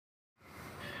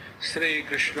Shri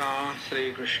Krishna,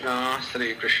 Shri Krishna,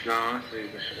 Shri Krishna, Shri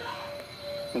Krishna.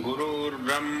 Gurur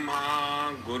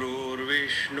Brahma, Gurur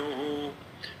Vishnu,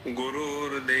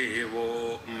 Gurur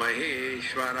Devo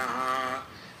Maheshwara,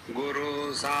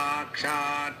 Guru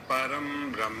Sakshat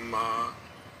Param Brahma,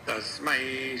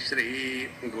 Tasmai Shri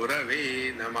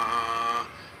Gurave Namaha,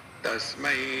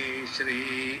 Tasmai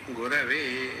Shri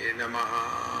Gurave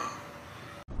Namaha.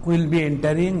 We will be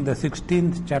entering the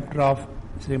 16th chapter of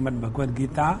Shrimad Bhagavad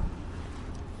Gita.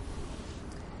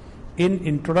 In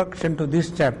introduction to this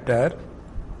chapter,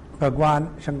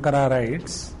 Bhagwan Shankara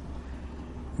writes,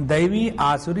 Daivi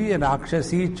Asuri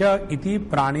Rakshasi cha iti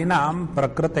praninam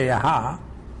prakritayaha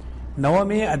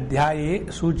navame adhyaye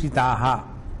suchitaha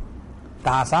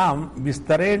tasam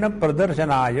vistarena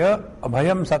pradarsanaya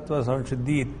abhayam sattva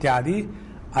samshuddhi ityadi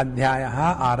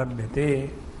adhyayaha arabhyate.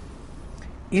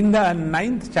 In the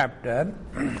 9th chapter,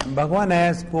 Bhagwan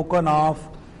has spoken of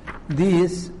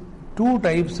these two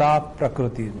types of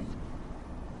Prakriti.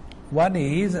 One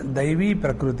is Daivi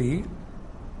Prakriti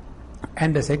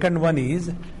and the second one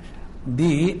is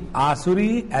the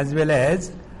Asuri as well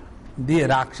as the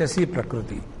Rakshasi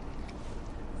Prakriti.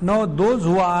 Now those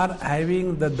who are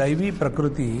having the Daivi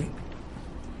Prakriti,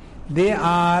 they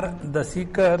are the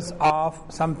seekers of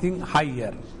something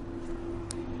higher.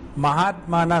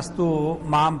 Mahatmanastu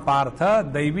mam partha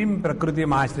daivim prakriti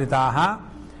mashritaha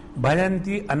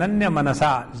bhajanti ananya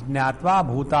manasa jnatva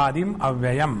bhutadim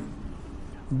avyayam.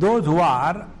 Those who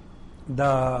are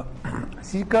the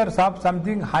seekers of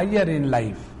something higher in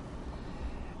life,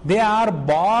 they are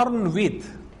born with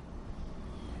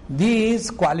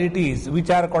these qualities which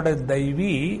are called as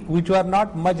Daivi, which were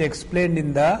not much explained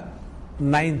in the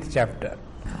 9th chapter.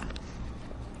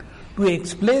 To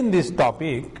explain this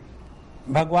topic,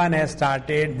 Bhagwan has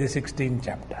started the 16th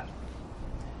chapter.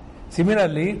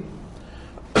 Similarly,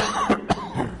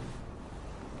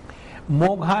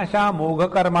 Moghasha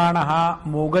Moghakarmanaha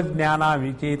Moghajnana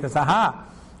Vichetasaha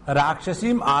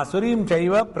Rakshasim Asurim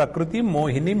Chaiva Prakritim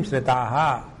Mohinim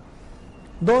Shritaha.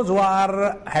 Those who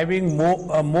are having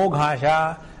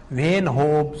Moghasha, vain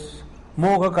hopes,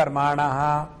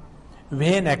 Moghakarmanaha,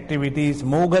 vain activities,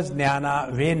 Moghajnana,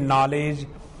 vain knowledge,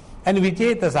 and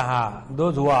Vichetasaha,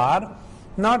 those who are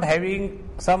not having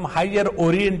some higher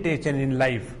orientation in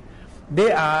life,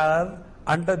 they are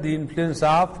under the influence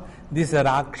of this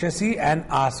Rakshasi and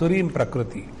Asurim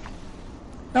Prakriti.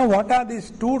 Now what are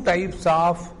these two types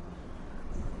of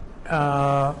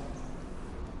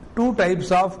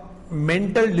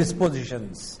mental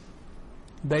dispositions?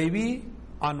 Daivi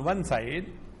on one side,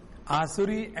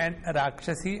 Asuri and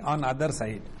Rakshasi on other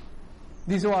side.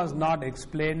 This was not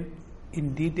explained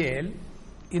in detail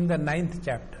in the 9th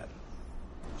chapter.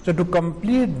 So to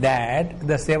complete that,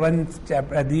 the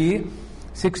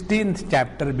 16th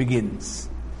chapter begins.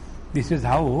 This is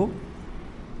how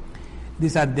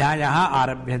this adhyayaha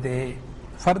arabhyate.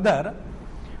 Further,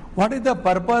 what is the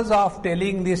purpose of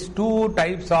telling these two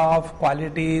types of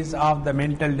qualities of the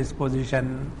mental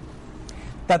disposition?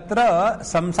 Tatra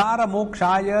samsara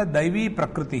mokshaya daivi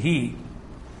prakritihi.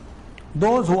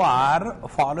 Those who are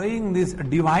following this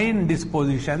divine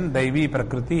disposition, Daivi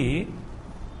Prakriti,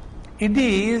 it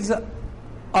is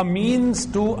a means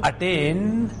to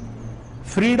attain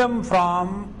freedom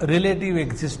from relative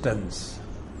existence.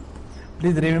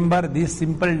 Please remember this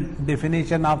simple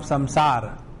definition of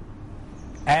samsara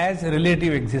as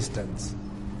relative existence.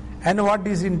 And what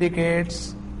this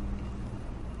indicates?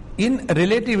 In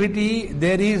relativity,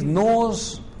 there is no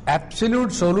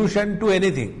absolute solution to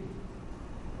anything.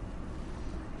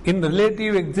 In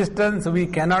relative existence, we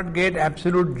cannot get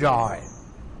absolute joy.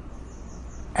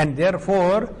 And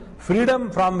therefore, freedom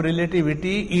from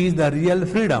relativity is the real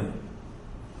freedom.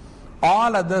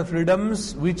 All other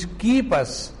freedoms which keep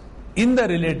us in the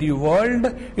relative world,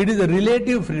 it is a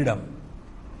relative freedom.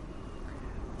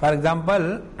 For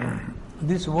example,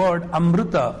 this word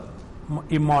Amrita,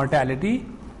 immortality,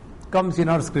 comes in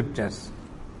our scriptures.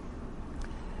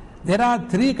 There are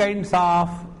three kinds of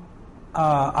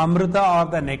Amrita or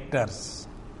the nectars.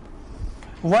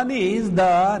 One is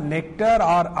the nectar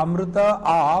or Amrita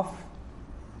of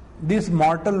this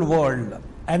mortal world,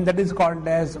 and that is called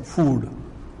as food.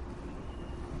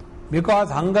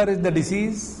 Because hunger is the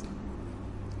disease,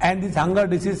 and this hunger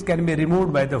disease can be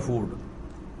removed by the food.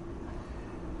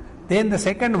 Then the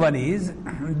second one is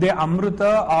the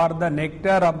Amrita or the nectar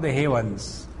of the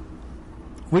heavens,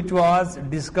 which was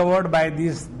discovered by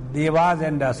these Devas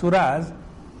and Asuras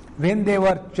when they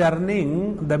were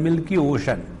churning the milky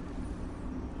ocean,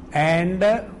 and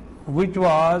which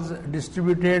was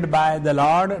distributed by the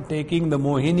Lord taking the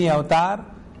Mohini avatar,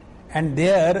 and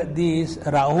there these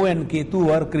Rahu and Ketu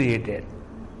were created.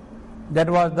 That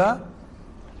was the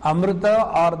Amrita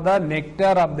or the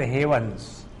nectar of the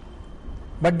heavens.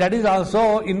 But that is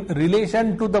also in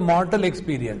relation to the mortal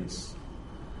experience.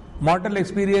 Mortal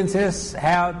experiences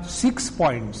have 6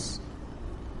 points.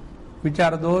 Which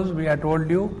are those? We have told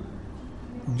you.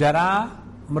 Jara,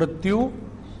 Mrityu,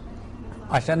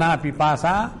 Ashana,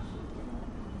 Pipasa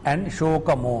and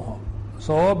Shoka, Moha.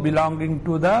 So belonging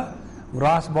to the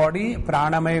gross body,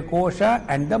 Pranamaya Kosha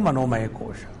and the Manomaya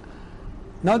Kosha.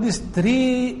 Now these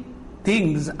 3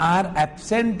 things are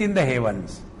absent in the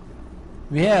heavens,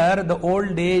 where the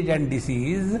old age and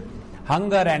disease,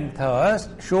 hunger and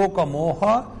thirst, Shoka,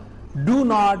 Moha do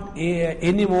not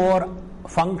anymore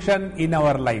function in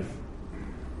our life.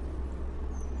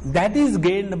 That is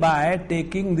gained by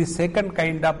taking the second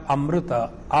kind of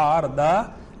Amrita or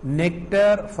the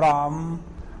nectar from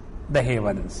the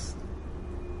heavens.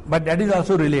 But that is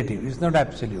also relative, it's not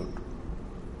absolute.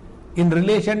 In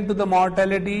relation to the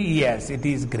mortality, yes, it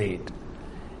is great.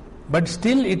 But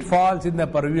still it falls in the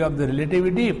purview of the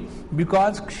relativity,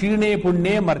 because Kshine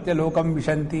Punne Martya Lokam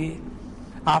Vishanti.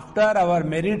 After our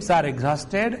merits are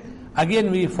exhausted, again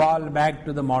we fall back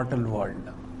to the mortal world.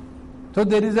 So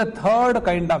there is a third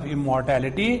kind of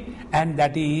immortality, and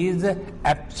that is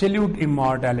absolute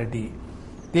immortality.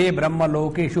 Te Brahma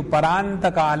Lokeshu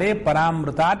Paranta Kale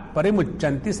Paramrutat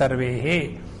Parimuchanti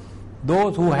Sarvehe.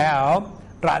 Those who have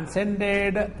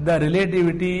transcended the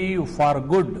relativity for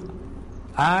good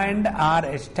and are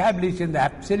established in the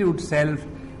absolute self,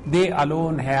 they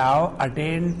alone have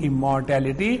attained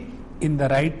immortality in the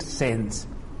right sense.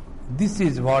 This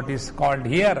is what is called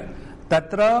here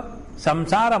Tatra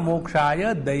Samsara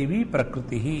Mokshaya Daivi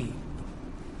Prakritihi.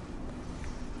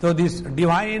 So this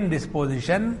divine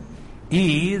disposition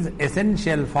is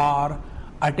essential for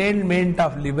attainment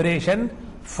of liberation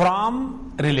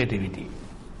from relativity.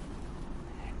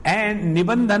 And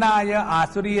Nibandhanaya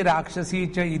Asuri Rakshasi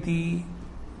Cha Iti.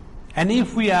 And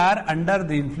if we are under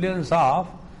the influence of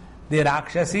the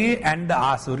Rakshasi and the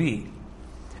Asuri,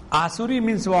 Asuri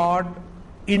means what?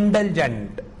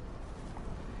 Indulgent.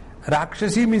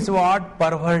 Rakshasi means what?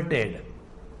 Perverted.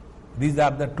 These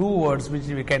are the 2 words which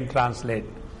we can translate.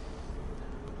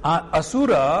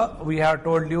 Asura, we have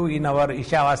told you in our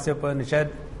Ishavasya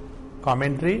Upanishad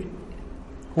commentary.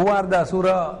 Who are the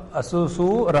Asura?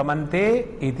 Asusu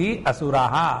Ramante iti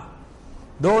Asuraha.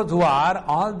 Those who are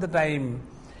all the time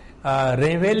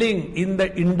reveling in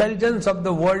the indulgence of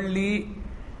the worldly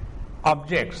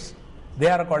objects, they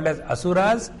are called as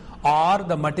Asuras or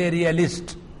the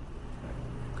materialist.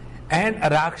 And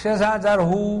Rakshasas are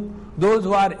who? Those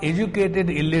who are educated,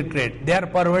 illiterate. They are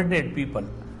perverted people.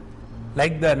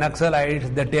 Like the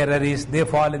Naxalites, the terrorists, they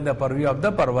fall in the purview of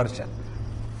the perversion.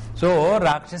 So,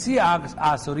 Rakshasi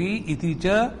Asuri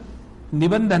iticha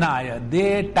Nibandhanaya,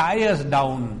 they tie us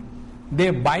down, they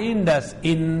bind us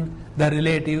in the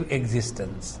relative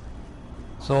existence.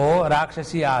 So,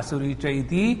 Rakshasi Asuri cha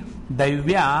iti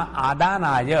Daivya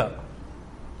Adanaya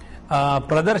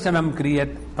Pradarshanam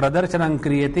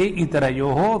kriyate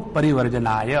itarayoho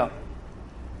parivarjanaya.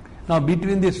 Now,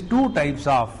 between these 2 types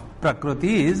of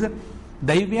Prakritis,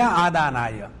 Daivya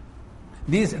Adanaya,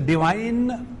 these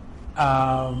divine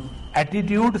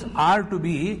attitudes are to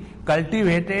be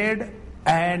cultivated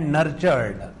and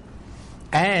nurtured,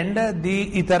 and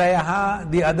the Itarayaha,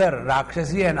 the other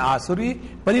Rakshasi and Asuri,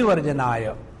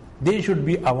 Parivarjanaya, they should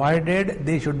be avoided,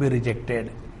 they should be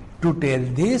rejected. To tell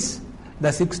this, the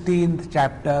 16th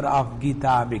chapter of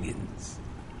Gita begins.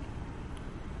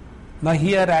 Now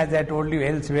here, as I told you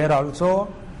elsewhere also,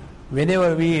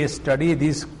 whenever we study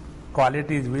these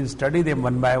qualities, we will study them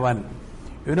one by one.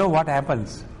 You know what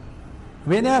happens?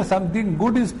 Whenever something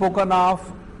good is spoken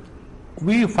of,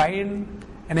 we find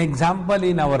an example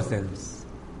in ourselves.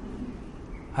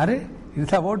 Arre,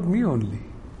 it's about me only.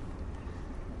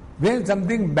 When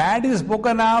something bad is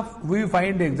spoken of, we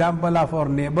find example of our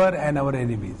neighbor and our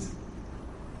enemies.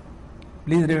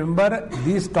 Please remember,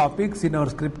 these topics in our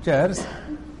scriptures,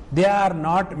 they are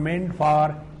not meant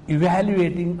for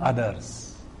evaluating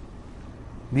others.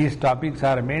 These topics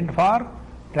are meant for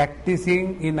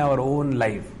practicing in our own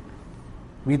life.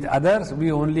 With others,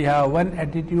 we only have one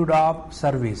attitude of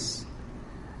service.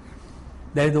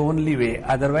 That is the only way.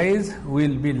 Otherwise, we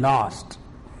will be lost.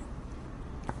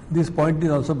 This point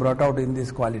is also brought out in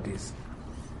these qualities.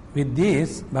 With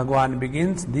this, Bhagavan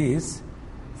begins this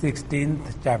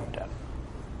 16th chapter.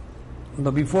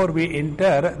 Now, before we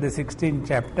enter the 16th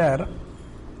chapter,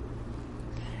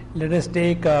 let us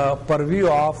take a purview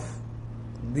of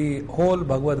the whole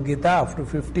Bhagavad Gita up to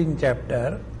 15th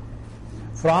chapter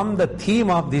from the theme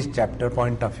of this chapter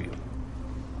point of view.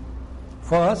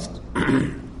 First,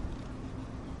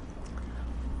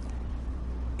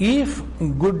 if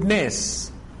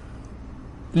goodness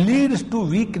leads to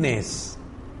weakness,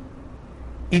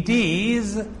 it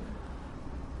is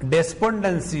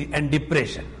despondency and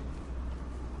depression.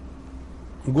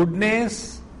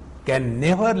 Goodness can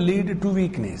never lead to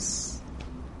weakness.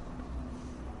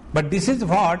 But this is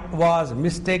what was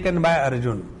mistaken by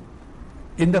Arjuna.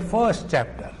 In the first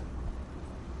chapter,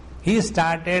 he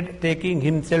started taking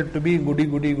himself to be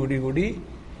goody,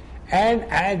 and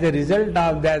as a result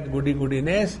of that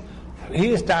goodiness,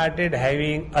 he started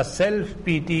having a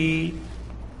self-pity.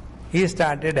 He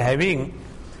started having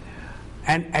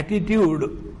an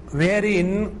attitude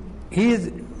wherein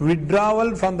his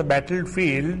withdrawal from the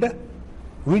battlefield,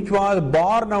 which was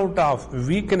born out of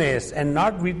weakness and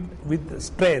not with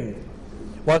strength,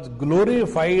 was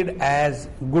glorified as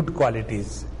good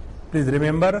qualities. Please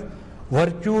remember,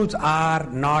 virtues are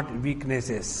not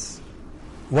weaknesses.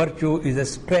 Virtue is a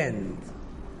strength.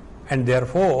 And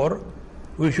therefore,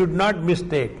 we should not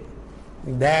mistake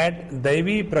that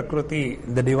Daivi Prakriti,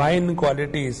 the divine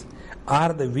qualities,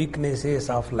 are the weaknesses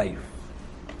of life.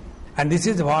 And this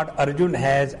is what Arjuna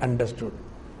has understood.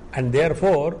 And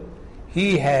therefore,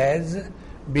 he has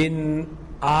been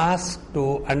asked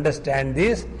to understand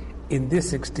this in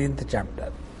this 16th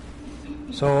chapter.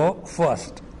 So,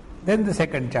 first, then the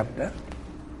second chapter.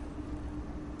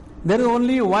 There is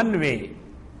only one way.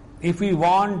 If we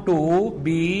want to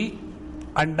be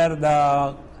under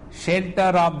the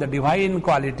shelter of the divine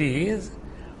qualities,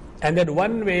 and that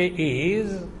one way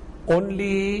is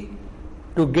only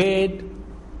to get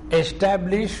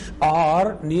established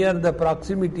or near the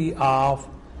proximity of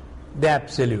the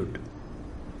Absolute.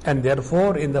 And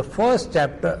therefore, in the first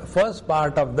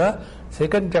part of the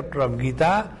second chapter of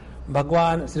Gita,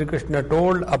 Bhagavan Sri Krishna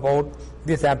told about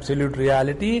this absolute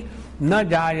reality. Na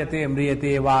jayate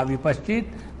mriyate va vipaschit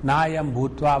nayam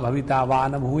bhutva bhavita va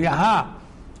na bhuyaha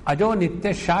ajo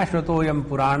nitya shashvatoyam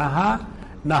puranaha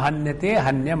na hanyate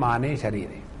hanyamane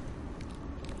sharire.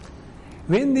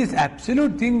 When this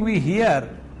absolute thing we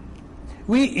hear,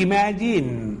 we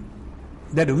imagine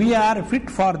that we are fit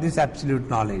for this absolute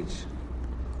knowledge.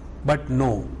 But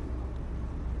no.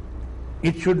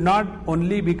 It should not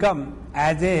only become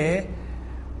as a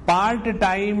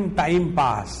part-time time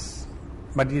pass,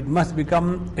 but it must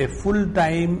become a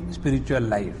full-time spiritual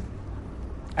life.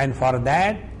 And for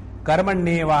that,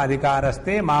 karmanyeva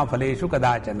adhikaraste ma phaleshu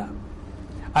kadachana.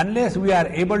 Unless we are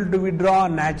able to withdraw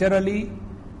naturally,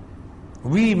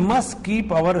 we must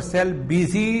keep ourselves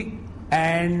busy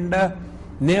and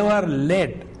never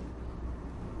let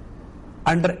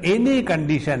under any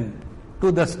condition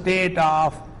to the state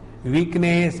of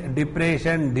weakness,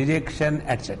 depression, dejection,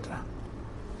 etc.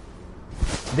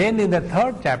 Then in the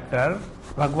third chapter,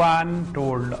 Bhagavan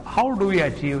told how do we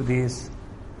achieve this.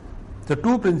 The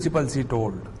two principles he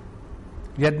told.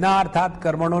 Yadnarthat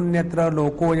karmanonyatra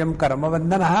lokoyam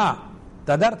karmavandanaha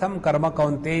tadartham karma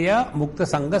kaunteya mukta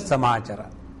sangas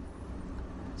samachara.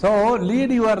 So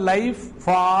lead your life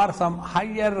for some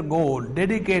higher goal,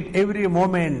 dedicate every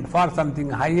moment for something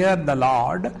higher, the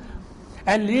Lord,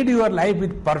 and lead your life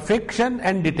with perfection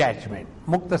and detachment.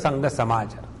 Mukta Sangha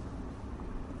Samachara.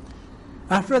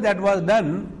 After that was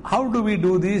done, how do we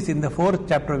do this? In the fourth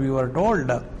chapter we were told,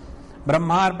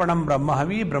 Brahmarpanam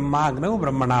Brahmahavi Brahmagnav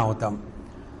Brahmanahutam.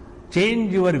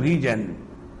 Change your vision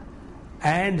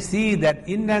and see that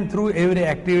in and through every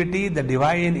activity the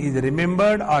divine is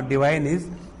remembered or divine is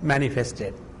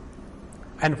manifested.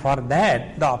 And for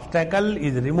that the obstacle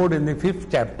is removed in the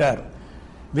fifth chapter,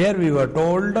 where we were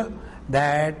told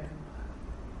that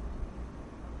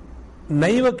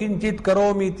naiva kinchit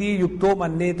karomiti yukto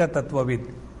manneta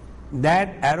tattvavid,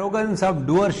 that arrogance of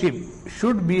doership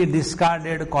should be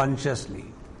discarded consciously.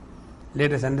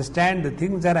 Let us understand the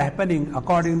things are happening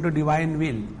according to divine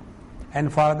will,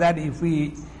 and for that if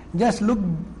we just look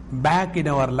back in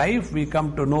our life, we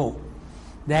come to know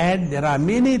that there are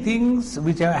many things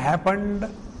which have happened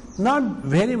not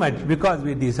very much because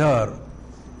we deserve,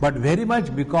 but very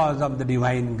much because of the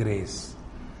divine grace.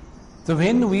 So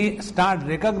when we start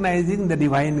recognizing the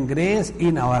divine grace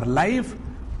in our life,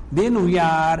 then we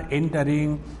are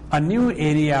entering a new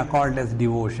area called as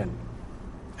devotion.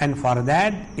 And for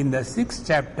that, in the sixth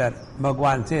chapter,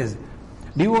 Bhagavan says,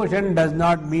 devotion does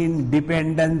not mean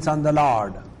dependence on the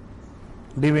Lord.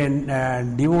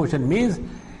 Devotion means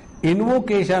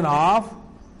invocation of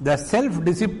the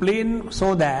self-discipline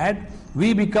so that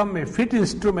we become a fit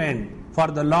instrument for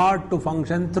the Lord to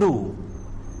function through.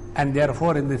 And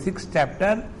therefore in the sixth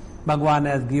chapter, Bhagavan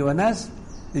has given us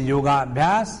the yoga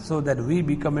abhyas so that we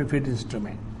become a fit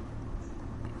instrument.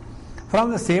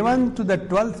 From the 7th to the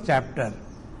 12th chapter,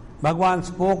 Bhagavan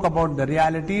spoke about the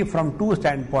reality from two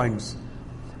standpoints.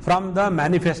 from the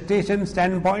manifestation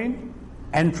standpoint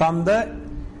and from the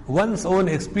one's own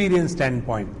experience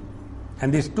standpoint.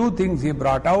 And these two things he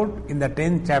brought out in the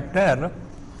 10th chapter.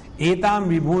 Etam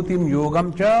vibhutim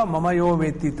yogam cha mamayo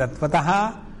veti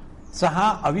tatvataha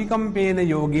saha avikampena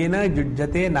yogena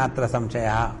jujjate natra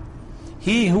samchaya.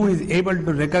 He who is able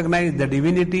to recognize the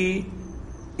divinity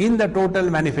in the total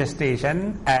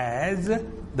manifestation as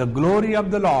the glory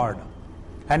of the Lord,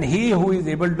 and he who is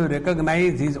able to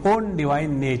recognize his own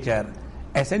divine nature,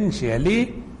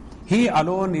 essentially, he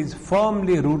alone is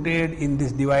firmly rooted in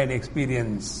this divine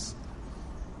experience.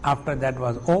 After that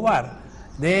was over,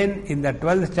 then in the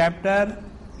 12th chapter,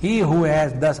 he who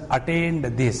has thus attained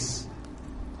this.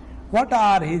 What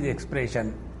are his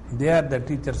expression? There the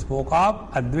teacher spoke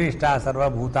of Adveshta Sarva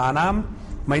Bhutanam,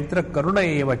 Maitra Karuna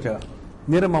Evacha,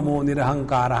 Nirmamo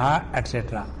Nirahankaraha,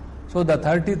 etc. So the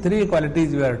 33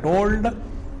 qualities we are told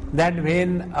that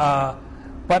when a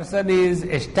person is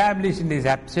established in his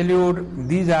absolute,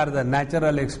 these are the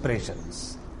natural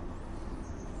expressions.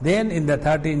 Then in the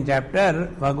 13th chapter,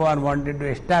 Bhagavan wanted to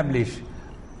establish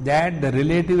that the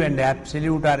relative and the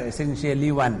absolute are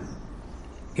essentially one.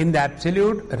 In the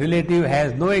absolute, relative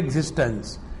has no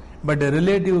existence, but the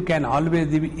relative can always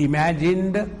be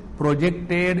imagined,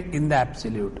 projected in the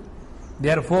absolute.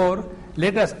 Therefore,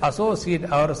 let us associate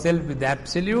ourselves with the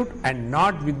absolute and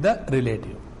not with the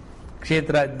relative.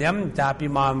 Kshetrajnam chapi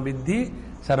mam viddhi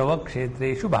sarva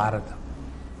kshetreshu bharata.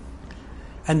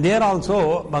 And there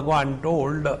also Bhagavan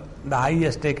told the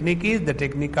highest technique is the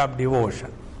technique of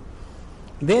devotion.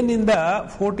 Then in the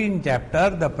 14th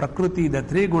chapter, the Prakriti, the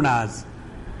three gunas,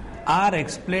 are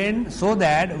explained so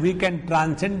that we can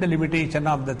transcend the limitation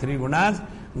of the three gunas.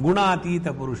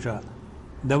 Gunatita Purusha,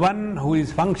 the one who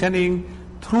is functioning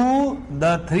through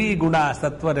the three gunas,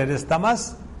 Sattva, Rajas,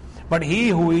 Tamas, but he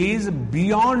who is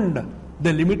beyond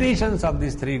the limitations of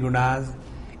these three gunas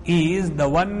is the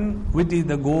one which is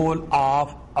the goal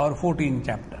of our 14th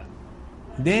chapter.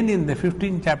 Then in the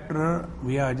 15th chapter,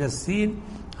 we have just seen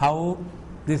how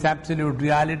this absolute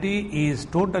reality is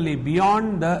totally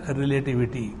beyond the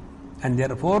relativity, and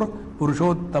therefore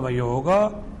Purushottama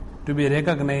Yoga to be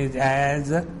recognized as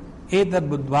Etad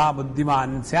Buddha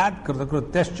Buddhiman Syat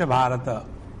Kritakrutyascha Bharata,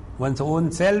 one's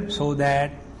own self, so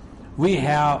that we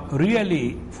have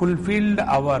really fulfilled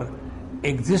our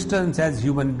existence as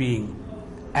human being,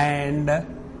 and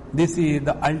this is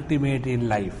the ultimate in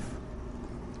life.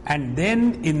 And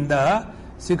then in the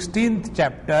 16th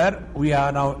chapter, we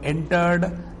have now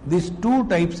entered these two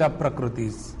types of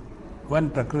Prakritis. One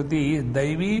Prakriti is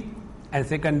Daivi and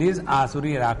second is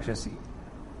Asuri Rakshasi.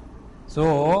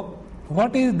 So,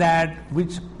 what is that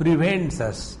which prevents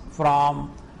us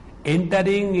from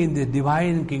entering in the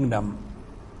divine kingdom,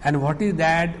 and what is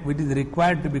that which is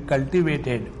required to be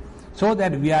cultivated so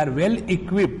that we are well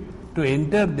equipped to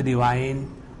enter the divine?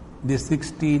 The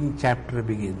 16th chapter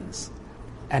begins,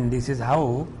 and this is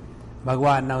how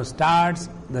Bhagavan now starts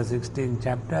the 16th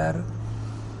chapter.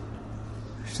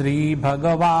 Shri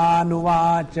Bhagavan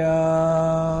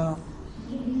Uvacha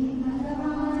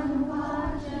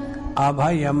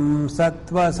Abhayam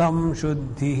Sattva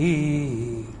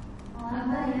Samshuddhi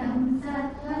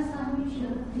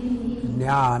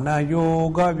Jnana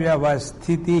Yoga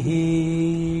Vyavasthitihi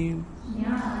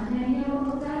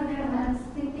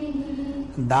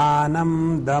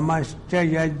Danam Damascha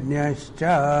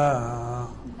Yajnascha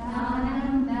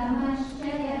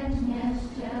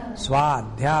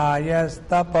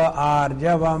Swadhyayastapa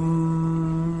Arjavam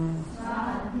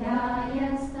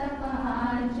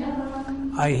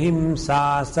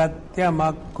Ahimsa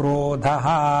Satyamakrodha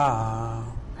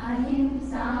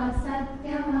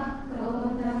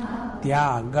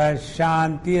Tyaga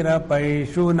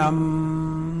Shantirapaishunam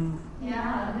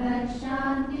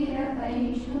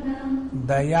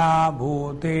Daya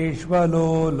Bhuteshvalo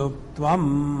Luptvam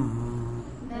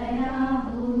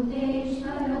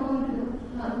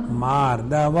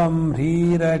Mardavam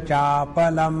Hrira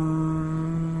Chapalam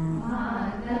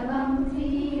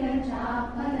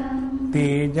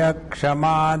Teja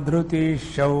Kshamadruti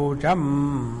Shaucham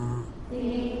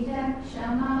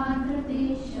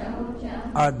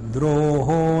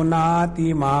Adroho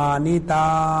Nati Manita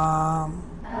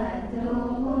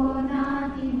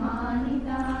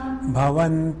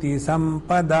Bhavanti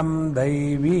Sampadam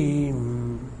Daivim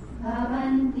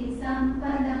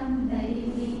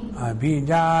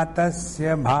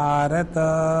Abhijatasya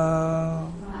Bharata.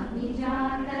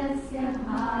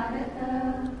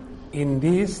 In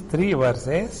these three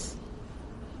verses,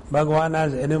 Bhagavan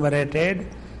has enumerated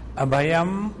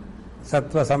Abhayam,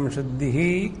 Sattva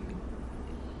Samshuddhi,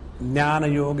 ज्ञान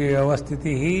योगे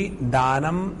व्यवस्थिति ही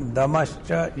दानम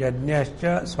दमश्च यज्ञश्च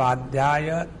स्वाध्याय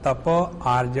तप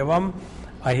आर्जवम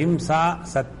अहिंसा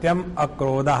सत्यम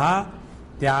अक्रोधः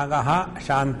त्यागः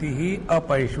शांति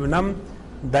अपैशुनम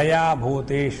दया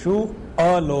भूतेषु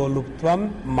अलोलुप्त्वम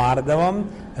मार्दवम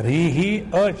रीहि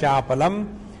अचापलम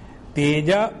तेज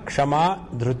क्षमा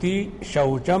धृति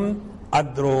शौचम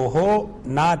अद्रोहो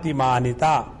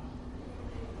नातिमानिता.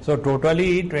 So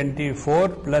totally 24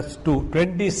 plus 2,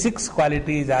 26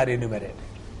 qualities are enumerated.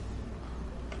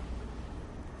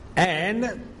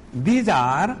 And these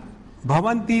are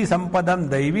bhavanti sampadam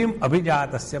daivim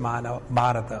abhijatasya manav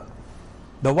bharata.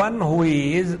 The one who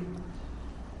is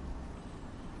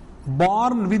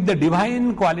born with the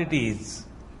divine qualities,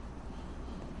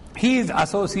 he is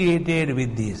associated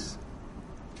with these.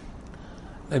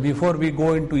 Before we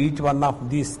go into each one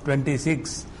of these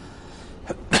 26,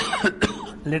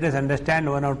 let us understand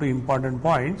one or two important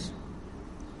points.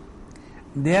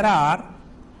 There are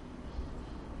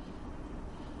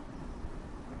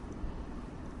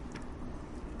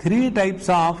three types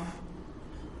of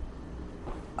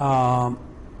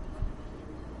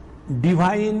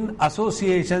divine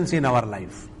associations in our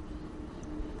life.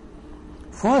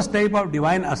 First type of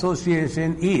divine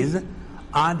association is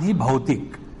Adi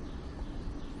Bhautik.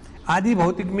 Adi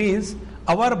Bhautik means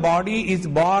our body is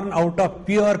born out of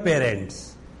pure parents.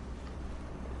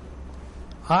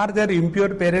 Are there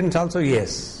impure parents also?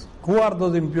 Yes. Who are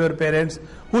those impure parents?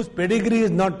 Whose pedigree is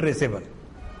not traceable.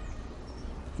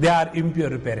 They are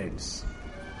impure parents.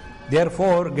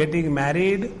 Therefore, getting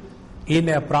married in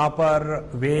a proper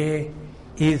way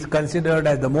is considered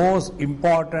as the most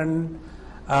important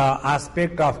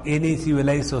aspect of any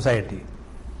civilized society.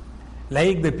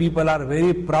 Like the people are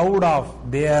very proud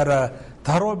of their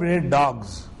thoroughbred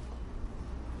dogs,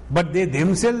 but they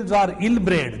themselves are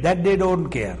ill-bred, that they don't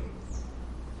care.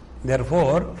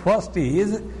 Therefore, first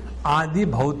is Adi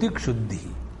Bhautik Shuddhi.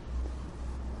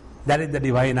 That is the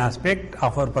divine aspect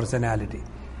of our personality.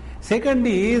 Second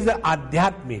is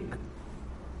Adhyatmik.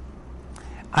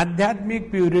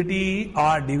 Adhyatmic purity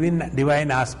or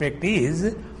divine aspect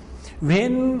is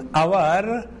when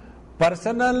our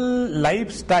personal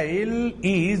lifestyle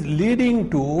is leading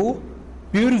to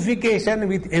purification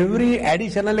with every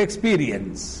additional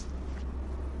experience.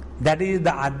 That is the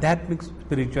Adhyatmic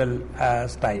spiritual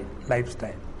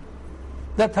lifestyle.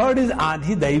 The third is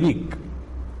Adi Daivik.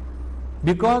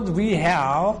 Because we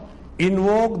have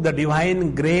invoked the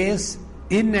divine grace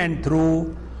in and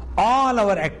through all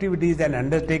our activities and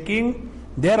undertaking,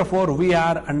 therefore we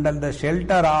are under the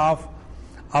shelter of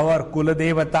our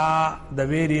Kuladevata, the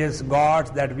various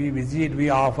gods that we visit, we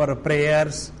offer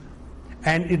prayers,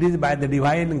 and it is by the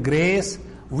divine grace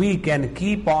we can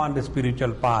keep on the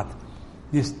spiritual path.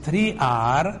 These three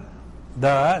are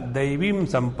the Daivim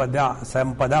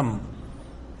Sampadam,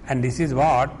 and this is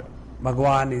what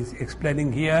Bhagavan is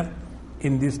explaining here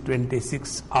in these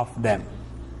 26 of them.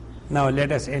 Now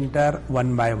let us enter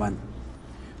one by one.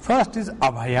 First is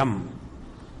Abhayam.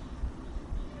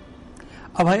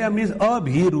 Abhayam is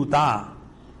Abhiruta,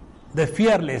 the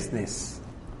fearlessness.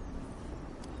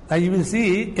 Now you will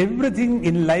see everything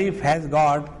in life has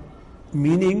got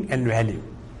meaning and value.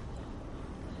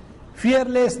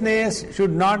 Fearlessness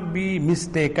should not be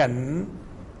mistaken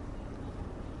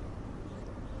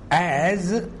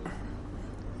as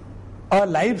a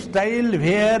lifestyle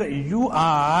where you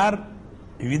are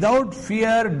without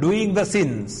fear doing the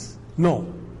sins.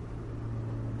 No.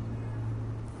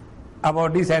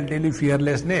 About this I'll tell you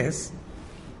fearlessness.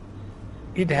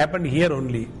 It happened here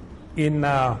only in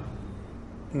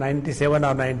 97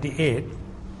 or 98.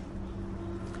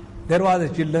 There was a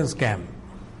children's camp.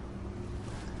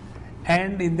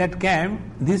 And in that camp,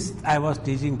 this I was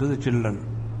teaching to the children,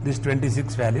 these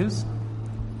 26 values.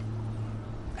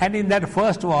 And in that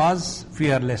first was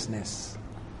fearlessness.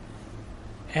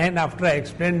 And after I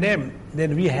explained them,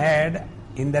 then we had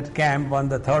in that camp on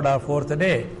the third or fourth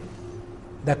day,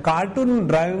 the cartoon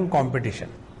drawing competition.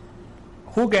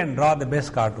 Who can draw the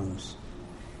best cartoons?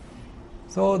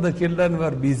 So the children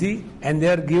were busy and they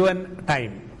are given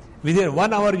time. Within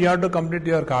 1 hour you have to complete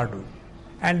your cartoon.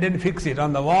 And then fix it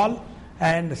on the wall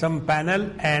and some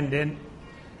panel, and then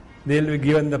they will be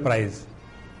given the prize.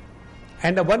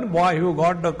 And the one boy who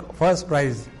got the first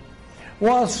prize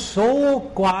was so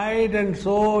quiet and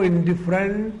so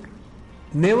indifferent.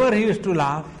 Never he used to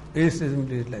laugh. He used to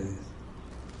simply like this.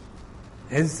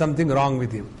 There is something wrong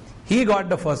with him. He got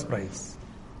the first prize.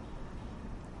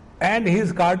 And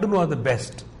his cartoon was the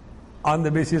best on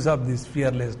the basis of this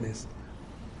fearlessness.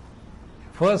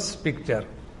 First picture.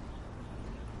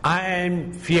 I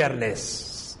am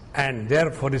fearless, and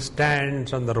therefore he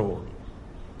stands on the road.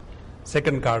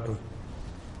 Second cartoon.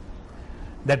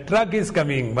 The truck is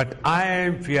coming, but I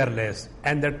am fearless,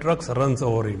 and the truck runs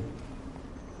over him.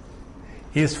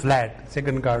 He is flat.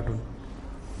 Second cartoon.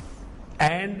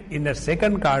 And in the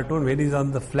second cartoon, when he is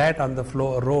on the flat on the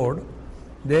floor road,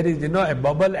 there is a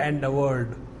bubble and a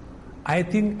word. I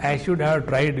think I should have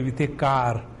tried with a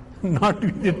car, not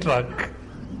with a truck.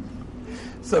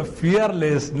 So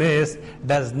fearlessness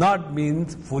does not mean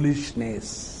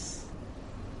foolishness.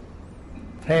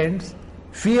 Friends,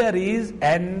 fear is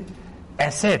an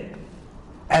asset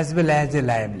as well as a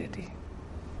liability.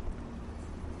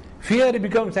 Fear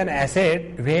becomes an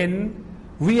asset when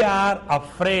we are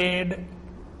afraid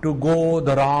to go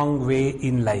the wrong way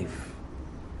in life.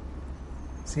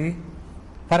 See,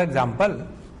 for example,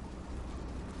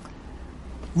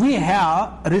 we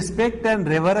have respect and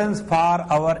reverence for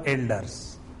our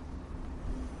elders.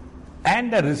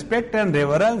 And the respect and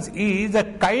reverence is a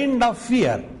kind of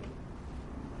fear.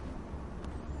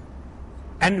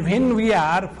 And when we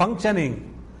are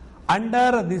functioning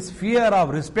under this fear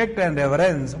of respect and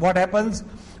reverence, what happens?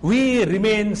 We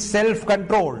remain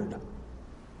self-controlled.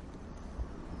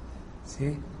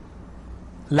 See?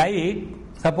 Like,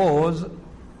 suppose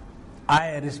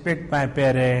I respect my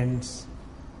parents,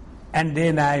 and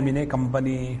then I am in a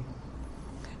company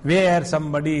where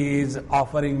somebody is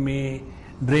offering me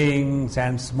drinks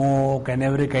and smoke and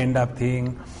every kind of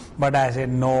thing, but I said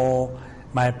no,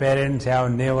 my parents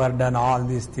have never done all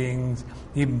these things.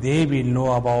 If they will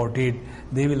know about it,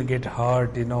 they will get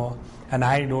hurt, and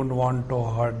I don't want to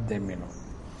hurt them,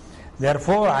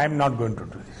 Therefore, I am not going to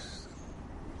do this.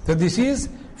 So this is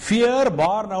fear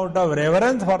born out of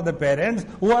reverence for the parents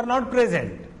who are not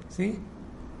present. See?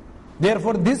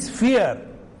 Therefore, this fear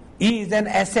is an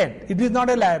asset. It is not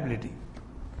a liability.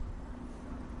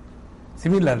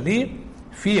 Similarly,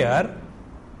 fear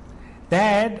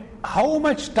that how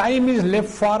much time is left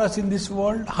for us in this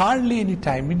world? Hardly any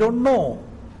time. We don't know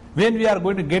when we are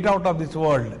going to get out of this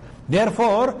world.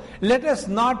 Therefore, let us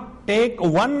not take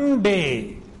one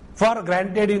day for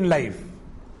granted in life.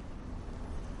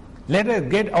 Let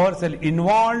us get ourselves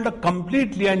involved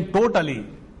completely and totally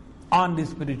on the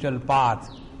spiritual path.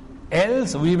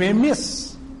 Else we may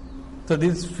miss. So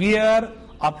this fear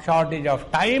of shortage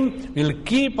of time will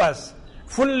keep us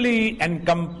fully and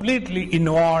completely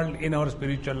involved in our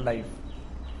spiritual life.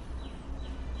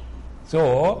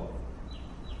 So,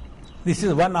 this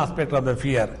is one aspect of the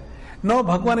fear. Now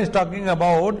Bhagavan is talking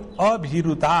about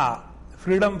abhiruta,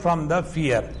 freedom from the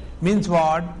fear. Means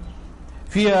what?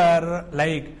 Fear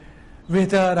like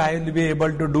whether I will be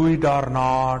able to do it or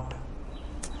not.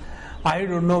 I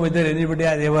don't know whether anybody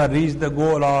has ever reached the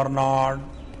goal or not.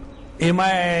 Am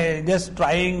I just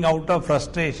trying out of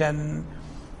frustration?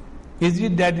 Is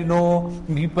it that,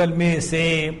 people may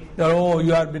say, oh,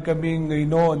 you are becoming,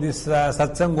 this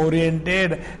satsang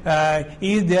oriented.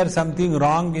 Is there something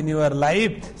wrong in your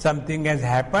life? Something has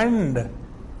happened.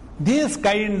 This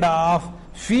kind of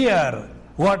fear,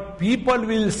 what people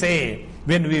will say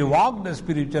when we walk the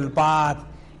spiritual path,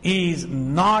 is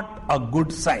not a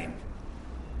good sign.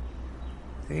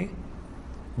 See?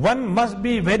 One must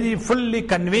be very fully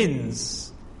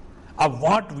convinced of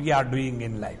what we are doing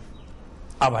in life.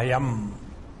 Abhayam.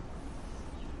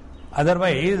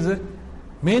 Otherwise,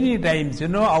 many times,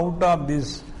 out of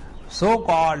this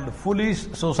so-called foolish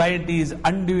society's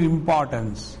undue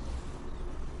importance,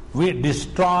 we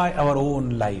destroy our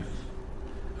own life.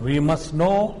 We must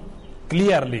know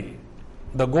clearly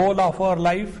the goal of our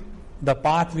life, the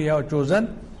path we have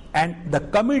chosen, and the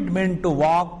commitment to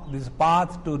walk this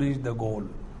path to reach the goal.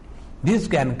 This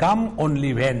can come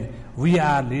only when we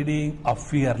are leading a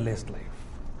fearless life.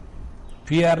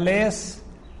 Fearless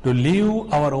to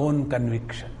live our own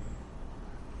conviction.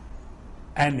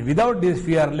 And without this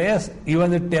fearless,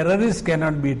 even the terrorists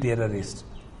cannot be terrorists.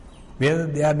 Whether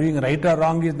they are doing right or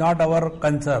wrong is not our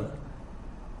concern.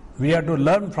 We have to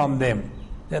learn from them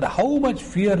that how much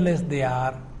fearless they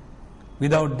are.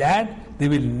 Without that, they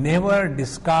will never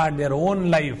discard their own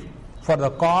life for the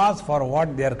cause for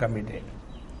what they are committed.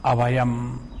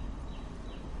 Abhayam,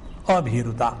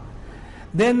 abhiruta.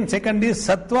 Then second is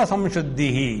sattva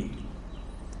samshuddhihi.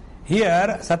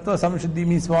 Here sattva samshuddhi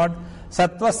means what?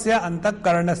 Sattvasya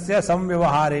antakaranasya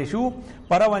samvyavahareshu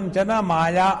paravanchana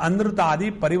maya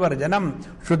andrutadi parivarjanam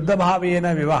shuddha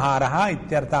bhavena vivaharaha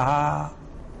ityartaha.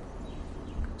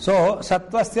 So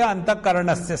sattvasya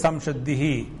antakaranasya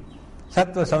samshuddhihi.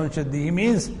 Sattva samshuddhihi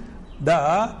means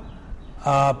the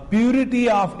purity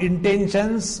of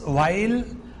intentions while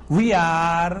we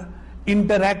are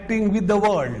interacting with the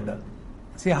world.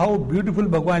 See how beautiful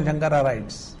Bhagavan Shankara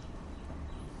writes.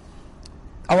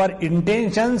 Our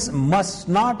intentions must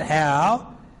not have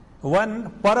One,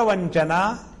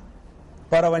 paravanchana.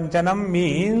 Paravanchanam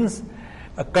means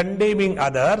condemning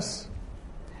others.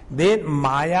 Then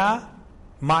maya.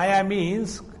 Maya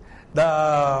means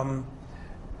the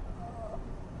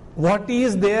what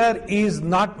is there is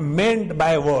not meant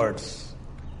by words.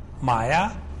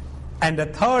 Maya. And the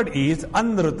third is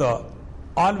anruta,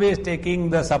 always taking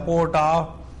the support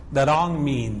of the wrong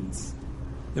means.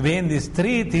 When these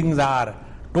three things are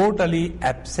totally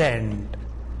absent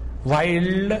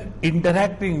while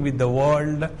interacting with the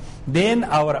world, then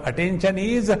our attention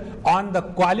is on the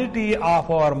quality of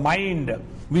our mind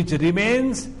which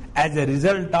remains as a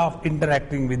result of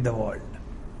interacting with the world.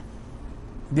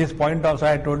 This point also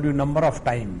I told you number of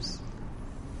times.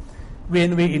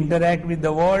 When we interact with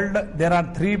the world, there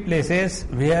are three places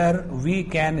where we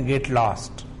can get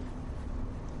lost.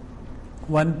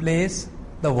 One place,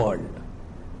 the world.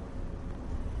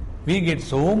 We get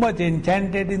so much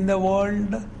enchanted in the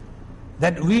world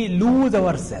that we lose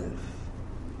ourselves.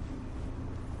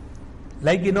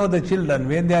 Like the children,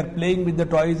 when they are playing with the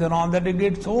toys and all that, they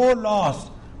get so lost.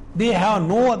 They have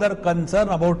no other concern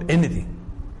about anything.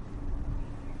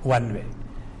 One way.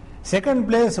 Second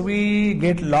place we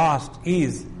get lost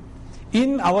is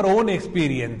in our own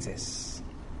experiences.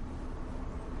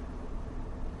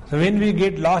 So when we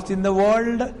get lost in the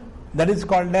world, that is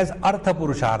called as Artha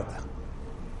Purushartha.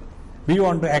 We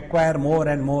want to acquire more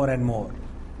and more and more.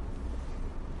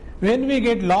 When we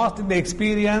get lost in the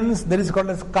experience, that is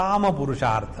called as Kama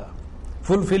Purushartha,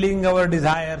 fulfilling our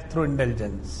desire through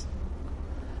indulgence.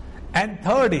 And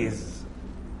third is,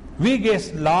 we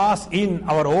get lost in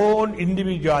our own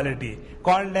individuality,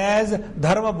 called as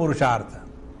Dharma Purushartha.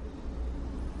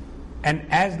 And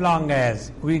as long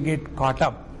as we get caught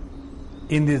up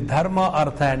in this Dharma,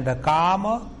 Artha and the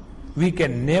Kama, we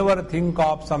can never think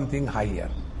of something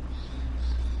higher.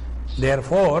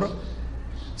 Therefore,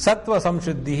 Sattva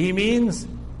Samshuddhi means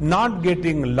not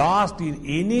getting lost in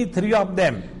any three of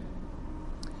them,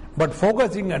 but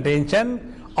focusing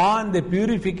attention on the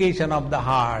purification of the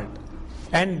heart.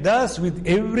 And thus, with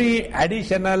every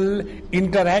additional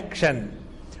interaction,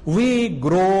 we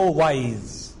grow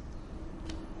wise.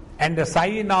 And the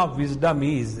sign of wisdom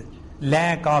is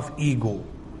lack of ego.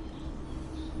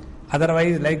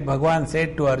 Otherwise, like Bhagavan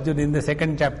said to Arjuna in the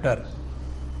second chapter,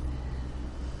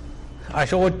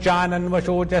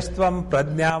 Ashochananvashocastvam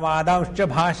pradnyavadamscha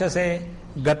bhashase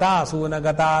gatasuna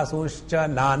gatasuscha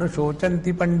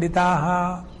nanushocanti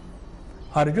panditaha.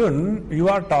 Arjun, you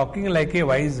are talking like a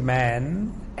wise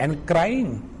man and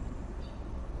crying.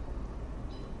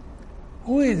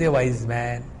 Who is a wise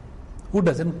man? Who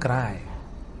doesn't cry?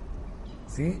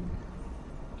 See?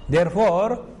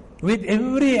 Therefore, with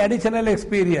every additional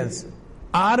experience,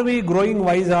 are we growing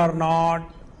wise or not?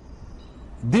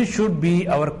 This should be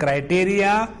our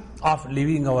criteria of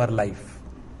living our life.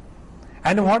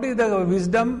 And what is the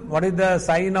wisdom? What is the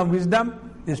sign of wisdom?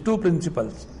 These two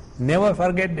principles. Never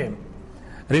forget them.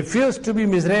 Refuse to be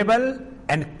miserable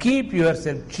and keep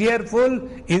yourself cheerful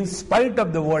in spite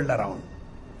of the world around.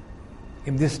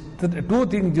 If these two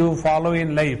things you follow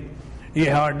in life, you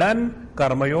have done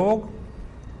Karma Yoga,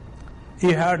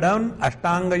 you have done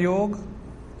Ashtanga Yoga,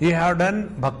 you have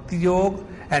done Bhakti Yoga,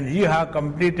 and you have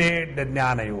completed the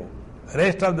Jnana Yoga.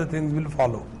 Rest of the things will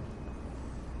follow.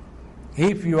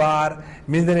 If you are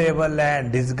miserable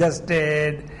and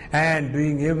disgusted and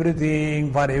doing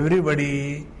everything for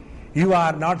everybody, you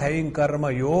are not having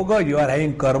Karma Yoga, you are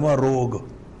having Karma Roga.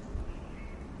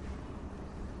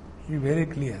 Be very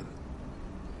clear.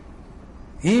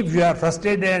 If you are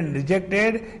frustrated and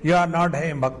rejected, you are not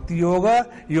having Bhakti Yoga,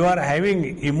 you are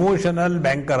having emotional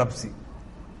bankruptcy.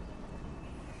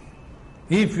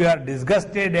 If you are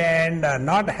disgusted and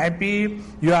not happy,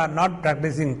 you are not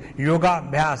practicing Yoga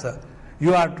Abhyasa.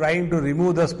 You are trying to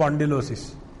remove the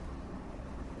spondylosis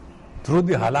through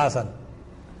the halasana.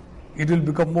 It will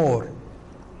become more.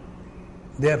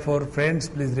 Therefore, friends,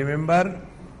 please remember,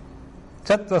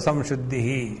 Sattva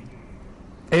Samshuddhi.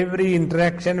 Every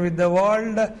interaction with the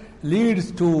world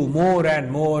leads to more and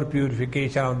more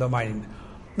purification of the mind.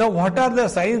 Now, what are the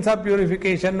signs of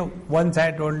purification? Once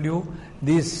I told you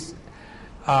this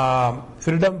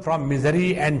freedom from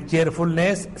misery and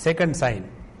cheerfulness. Second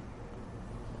sign,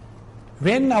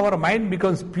 when our mind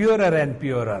becomes purer and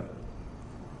purer,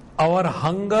 our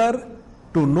hunger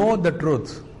to know the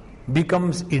truth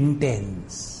becomes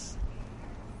intense.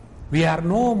 We are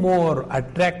no more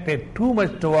attracted too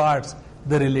much towards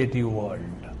the relative world.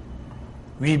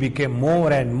 We became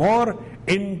more and more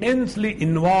intensely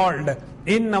involved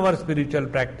in our spiritual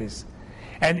practice.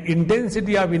 And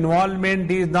intensity of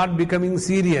involvement is not becoming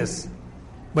serious,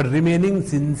 but remaining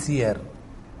sincere.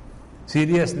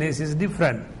 Seriousness is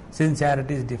different.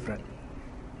 sincerity is different.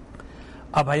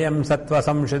 Abhayam sattva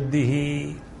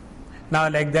samshuddhihi. Now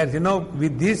like that,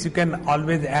 with this you can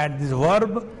always add this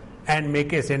verb and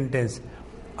make a sentence.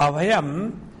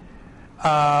 Abhayam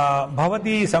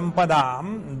bhavati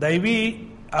sampadam daivi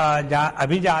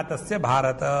abhijatasya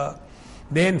bharata.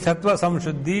 Then sattva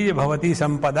samshuddhi bhavati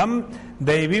sampadam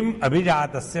daivim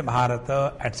abhijatasya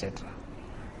bharata, etc.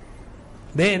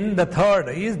 Then the third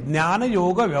is jnana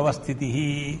yoga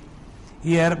vyavasthitihi.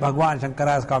 Here Bhagwan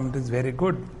Shankara's commentary is very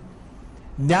good.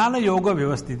 Jnana yoga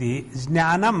vyavasthitihi.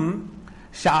 Jnanam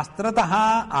शास्त्रतः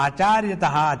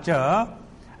आचार्यतः च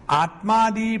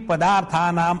आत्मादि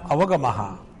पदार्थानाम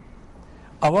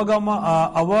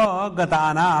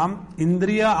अवगतानाम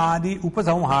इंद्रिय आदि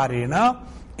उपसंहारेण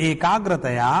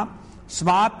एकाग्रतया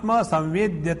स्वात्म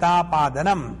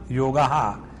संवेद्यतापादनम योगः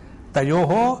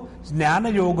तयोः ज्ञान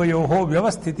योगयोः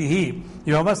व्यवस्थितिः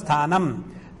व्यवस्थानम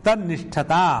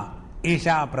तन्निष्ठता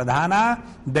एषा प्रधाना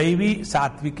दैवी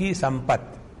सात्विकी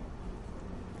संपत्ति.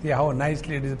 How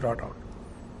nicely it is brought out.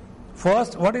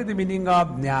 First, what is the meaning of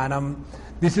jnanam?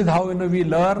 This is how we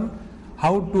learn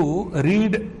how to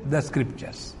read the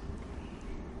scriptures.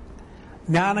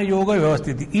 Jnana yoga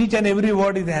vyavasthiti. Each and every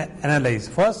word is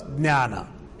analyzed. First, jnana.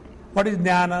 What is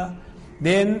jnana?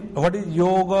 Then what is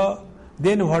yoga?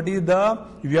 Then what is the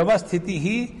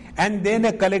vyavasthitihi? And then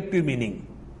a collective meaning.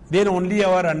 Then only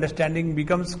our understanding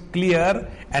becomes clear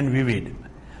and vivid.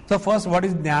 So first, what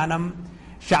is jnanam?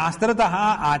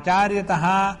 Shastrataha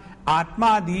acharyataha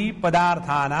atmadi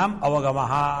padarthanam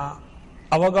avagamaha.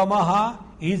 Avagamaha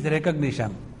is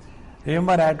recognition.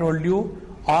 Remember I told you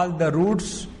all the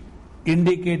roots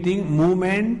indicating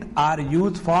movement are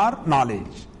used for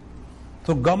knowledge.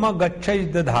 So gama gaccha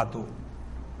is the dhatu.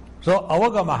 So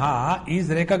avagamaha is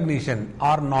recognition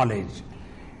or knowledge.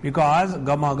 Because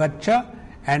gama gaccha,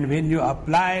 and when you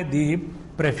apply the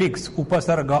prefix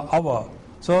upasarga ava,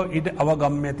 so it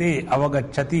avagamyate,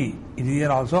 avagacchati. It is here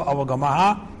also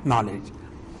avagamaha, knowledge.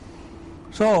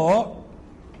 So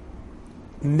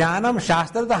jnanam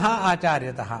shastrataha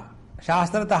acharyataha.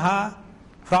 Shastrataha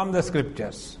from the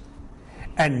scriptures.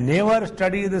 And never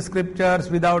study the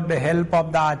scriptures without the help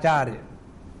of the acharya.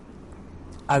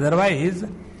 Otherwise,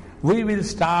 we will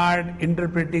start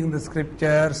interpreting the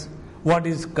scriptures what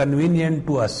is convenient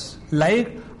to us.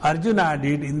 Like Arjuna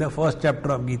did in the first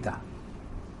chapter of Gita.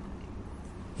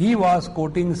 He was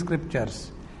quoting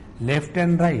scriptures left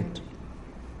and right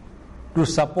to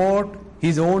support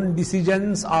his own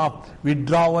decisions of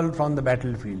withdrawal from the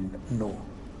battlefield. No.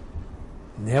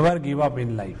 Never give up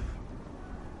in life.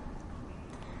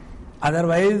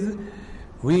 Otherwise,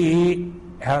 we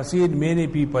have seen many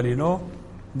people,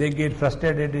 they get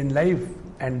frustrated in life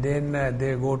and then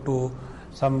they go to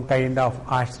some kind of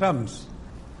ashrams,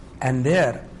 and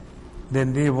there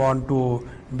then they want to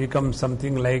become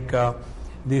something like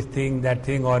this thing, that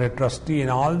thing, or a trustee and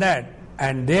all that.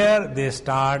 And there they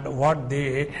start what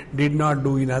they did not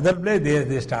do in other place, there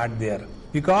they start there.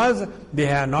 Because they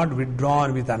have not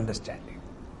withdrawn with understanding.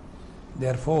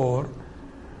 Therefore,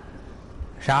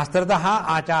 shastrataha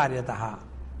acharyataha.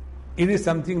 It is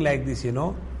something like this,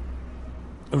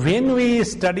 When we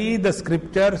study the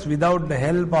scriptures without the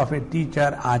help of a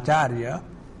teacher, acharya,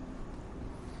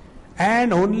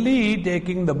 and only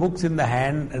taking the books in the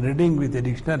hand, reading with a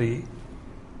dictionary,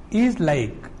 is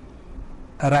like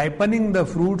ripening the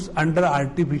fruits under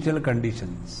artificial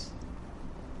conditions.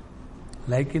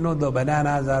 Like, the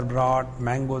bananas are brought,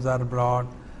 mangoes are brought,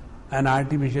 and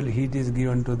artificial heat is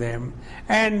given to them,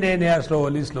 and then they are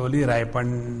slowly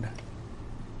ripened.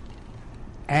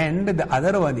 And the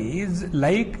other one is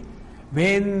like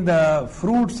when the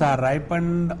fruits are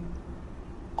ripened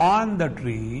on the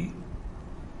tree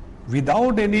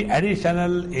without any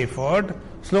additional effort,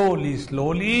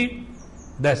 slowly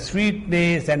the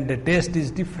sweetness and the taste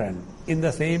is different. In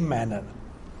the same manner,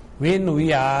 when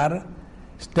we are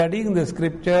studying the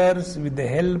scriptures with the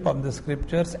help of the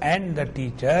scriptures and the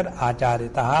teacher,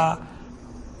 acharyataha,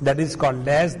 that is called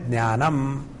as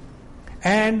jnanam.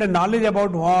 And knowledge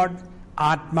about what?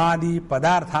 Atmadi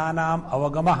padarthanam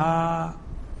avagamaha.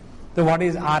 So what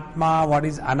is Atma, what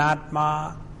is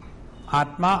Anatma?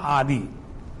 Atma Adi.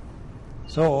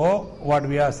 So what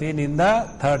we have seen in the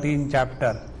 13th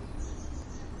chapter.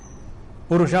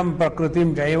 Purusham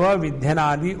prakritim jaiva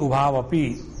vidhyanadi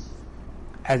ubhavapi.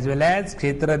 As well as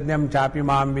kshetrajnam chapi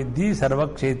mam vidhi sarva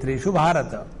kshetreshu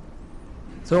bharata.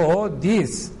 So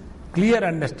this clear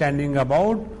understanding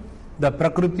about the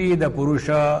Prakriti, the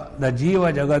Purusha, the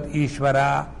Jiva Jagat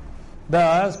Ishvara,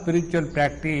 the spiritual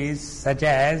practice such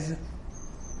as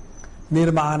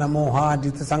Nirmana Moha,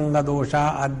 Jita Sangha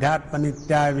Dosha, Adhyatma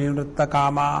Nitya Vinritta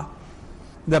Kama,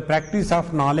 the practice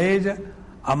of knowledge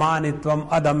amanitvam,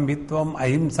 adambhitvam,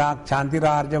 ahimsa,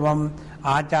 kshantirarjavam,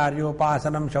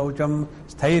 acharyopasanam, shaucham,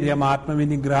 sthiryam, atma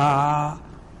vinigraha.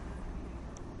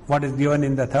 What is given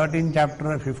in the 13th chapter,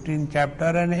 15th chapter,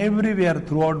 and everywhere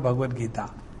throughout Bhagavad Gita.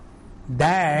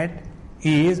 That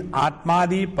is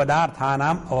Atmadi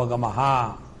Padarthanam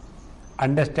Avagamaha.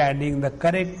 Understanding the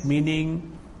correct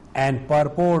meaning and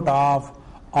purport of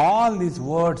all these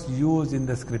words used in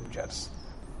the scriptures.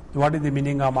 What is the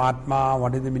meaning of Atma?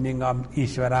 What is the meaning of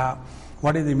Ishvara?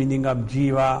 What is the meaning of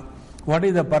Jiva? What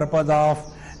is the purpose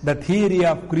of the theory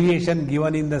of creation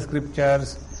given in the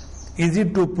scriptures? Is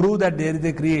it to prove that there is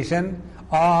a creation,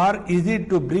 or is it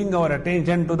to bring our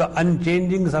attention to the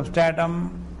unchanging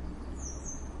substratum?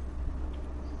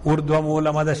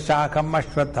 Urdhva madashakam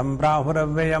ashvatham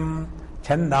prahuravayam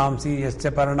chandamsi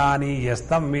yasya parnani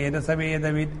yastam veda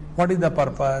savedavid. What is the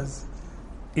purpose?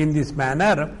 In this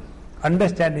manner,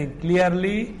 understanding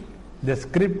clearly the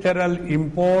scriptural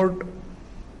import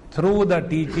through the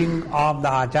teaching of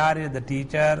the Acharya, the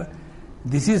teacher,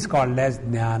 this is called as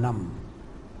Jnanam.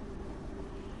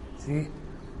 See,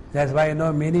 that's why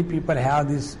many people have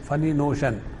this funny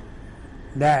notion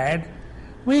that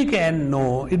we can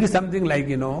know. It is something like,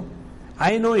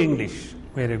 I know English,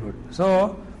 very good.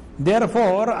 So,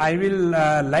 therefore, I will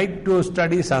like to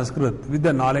study Sanskrit with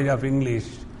the knowledge of English,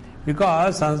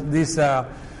 because this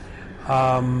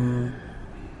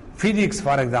physics,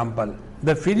 for example,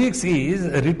 the physics is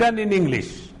written in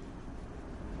English.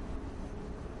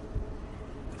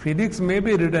 Physics may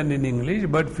be written in English,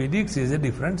 but physics is a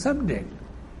different subject.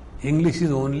 English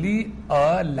is only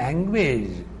a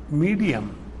language,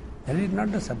 medium. That is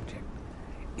not the subject.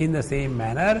 In the same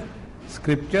manner,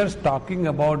 scriptures talking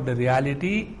about the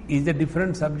reality is a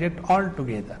different subject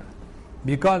altogether.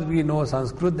 Because we know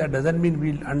Sanskrit, that doesn't mean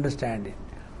we'll understand it.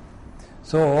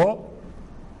 So,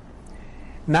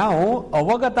 now,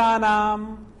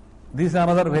 Avagatanam, this is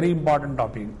another very important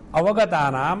topic.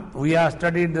 Avagatanam, we have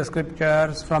studied the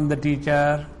scriptures from the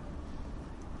teacher.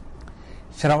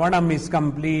 Shravanam is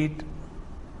complete.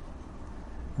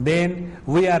 Then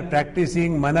we are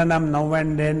practicing Mananam now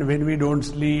and then when we don't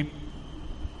sleep.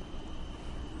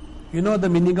 You know the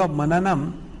meaning of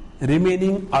Mananam?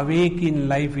 Remaining awake in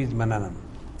life is Mananam.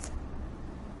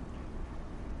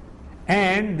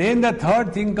 And then the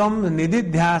third thing comes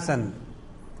Nididhyasan.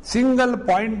 Single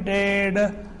pointed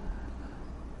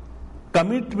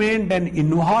commitment and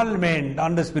involvement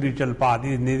on the spiritual path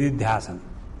is Nididhyasan.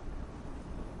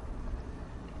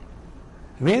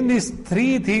 When these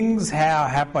three things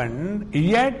have happened,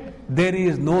 yet there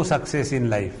is no success in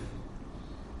life.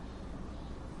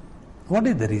 What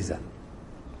is the reason?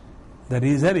 The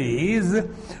reason is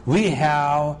we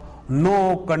have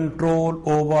no control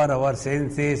over our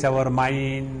senses, our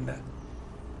mind.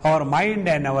 Our mind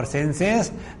and our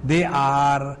senses, they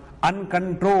are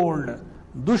uncontrolled.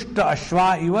 Dushta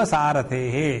ashva iva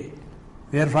sarathehe.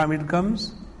 Where from it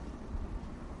comes?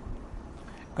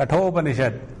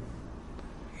 Kathopanishad.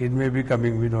 It may be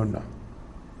coming, we don't know.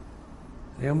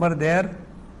 Remember there?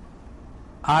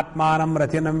 Atmanam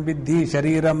rathinam vidhi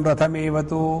shariram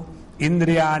rathamevatu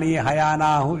indriyani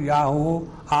hayanahu yahu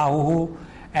ahuhu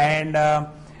and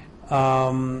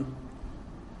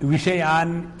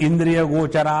Vishayan indriya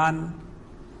gocharan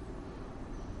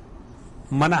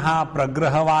manaha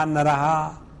pragrahavan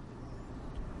naraha.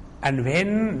 And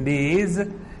when these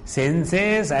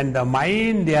senses and the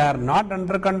mind, they are not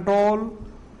under control,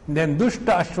 then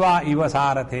dushta ashva iva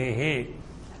sarathehe,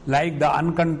 like the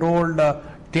uncontrolled,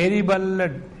 terrible,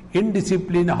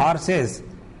 indisciplined horses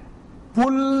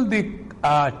pull the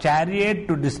chariot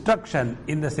to destruction.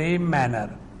 In the same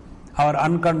manner, our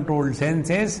uncontrolled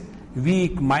senses,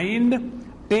 weak mind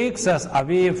takes us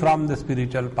away from the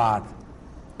spiritual path.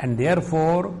 And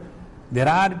therefore, there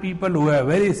are people who have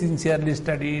very sincerely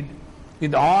studied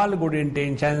with all good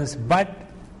intentions, but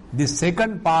the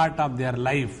second part of their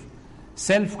life,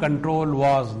 self-control,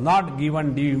 was not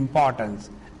given due importance.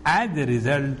 As a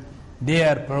result,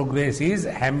 their progress is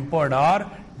hampered or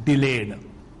delayed.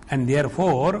 And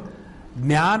therefore,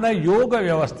 Jnana Yoga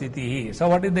Vyavastiti. So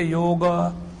what is the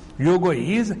yoga? Yoga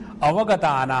is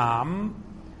Avagatanam,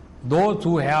 those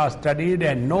who have studied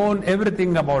and known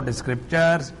everything about the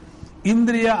scriptures,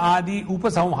 Indriya Adi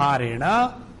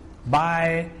Upasamharena,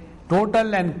 by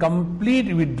total and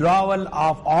complete withdrawal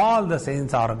of all the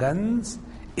sense organs,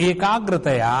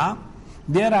 Ekagrataya,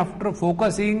 thereafter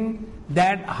focusing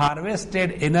that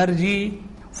harvested energy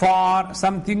for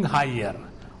something higher.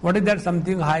 What is that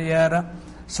something higher?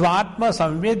 Swatma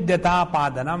Samvedyata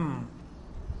Padanam.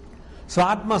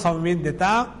 Swatma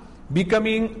Samvedyata,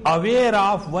 becoming aware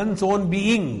of one's own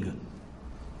being.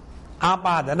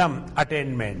 Apadanam,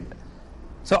 attainment.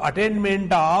 So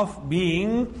attainment of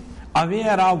being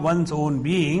aware of one's own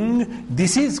being,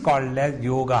 this is called as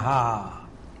yoga.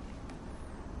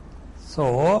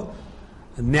 So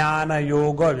jnana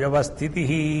yoga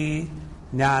vyavasthitihi,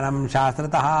 jnanam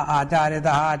shastrataha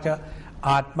acharyataha cha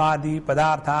atmadi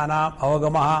padarthanam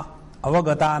avagamaha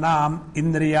avagatanam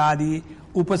indriyadi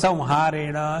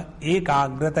upasamharena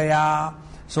ekagrataya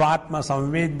swatma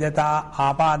samvedyata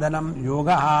apadanam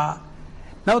yoga.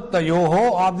 Now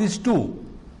tayoho of these two,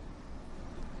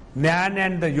 jnana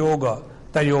and the yoga,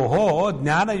 tayoho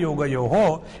jnana yoga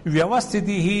yoho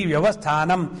vyavasthitihi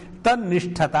vyavasthanam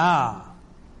tannisthata.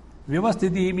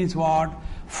 Vyavasthitihi means what?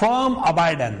 Firm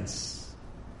abidance.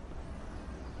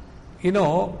 You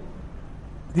know,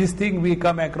 this thing we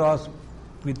come across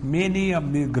with many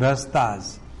of the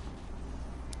grahasthas.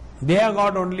 They have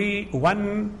got only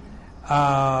one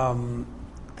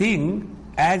thing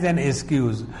as an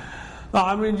excuse.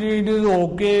 Swamiji, it is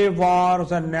okay for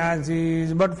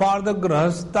sannyasis, but for the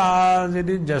grahasthas it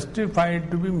is justified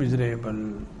to be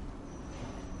miserable.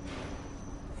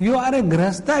 You are a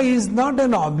grahastha is not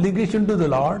an obligation to the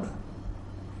Lord.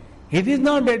 It is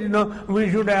not that, we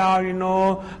should have,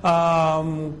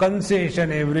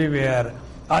 concession everywhere.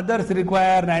 Others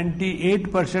require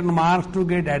 98% marks to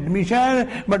get admission,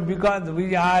 but because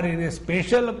we are in a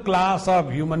special class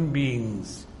of human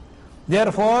beings,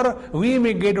 therefore we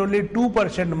may get only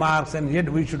 2% marks and yet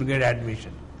we should get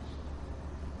admission.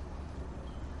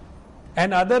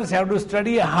 And others have to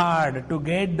study hard to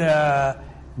get the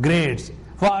grades.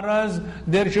 For us,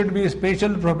 there should be a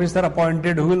special professor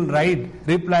appointed who will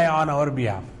reply on our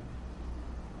behalf.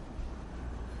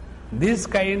 This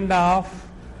kind of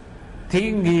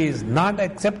thing is not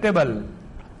acceptable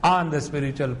on the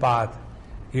spiritual path.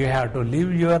 You have to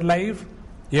live your life,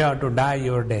 you have to die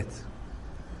your death.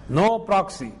 No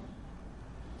proxy.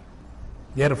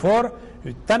 Therefore,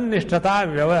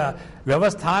 tannishtata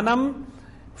vyavasthanam,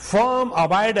 firm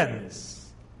abidance.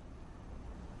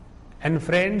 And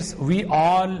friends, we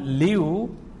all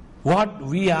live what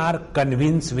we are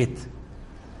convinced with.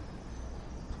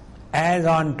 As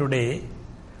on today,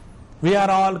 we are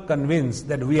all convinced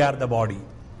that we are the body.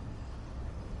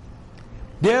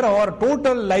 There our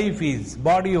total life is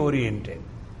body oriented.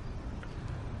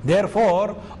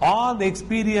 Therefore, all the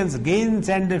experience, gains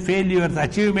and failures,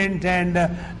 achievements and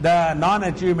the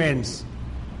non-achievements,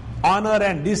 honor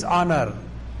and dishonor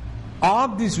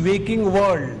of this waking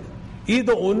world is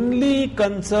the only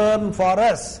concern for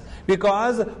us,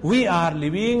 because we are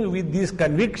living with this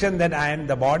conviction that I am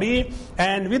the body,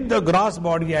 and with the gross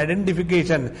body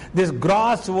identification, this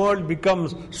gross world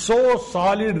becomes so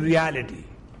solid reality.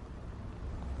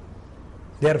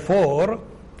 Therefore,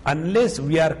 unless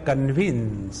we are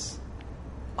convinced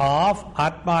of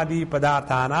Atmadi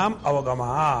Padarthanam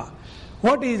Avagamaha,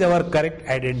 what is our correct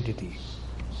identity?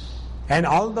 And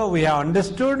although we have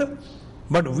understood,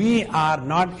 but we are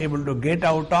not able to get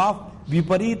out of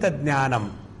Viparita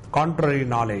Jnanam, contrary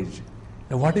knowledge.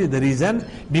 Now what is the reason?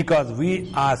 Because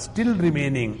we are still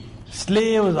remaining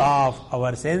slaves of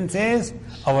our senses,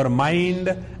 our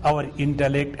mind, our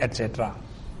intellect, etc.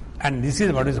 And this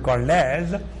is what is called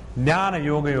as Jnana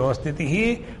Yoga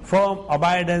Vyavasthitihi, firm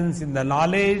abidance in the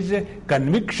knowledge,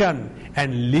 conviction,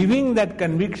 and living that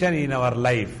conviction in our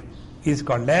life is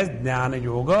called as Jnana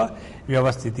Yoga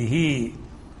Vyavasthitihi.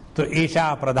 So,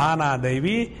 Esha Pradhana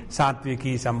Devi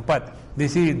Satviki Sampat.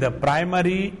 This is the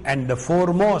primary and the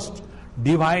foremost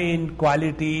divine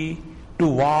quality to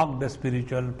walk the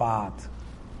spiritual path.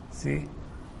 See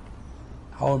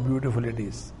how beautiful it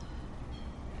is.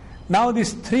 Now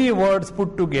these three words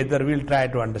put together we will try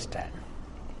to understand.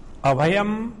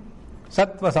 Abhayam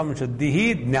Sattva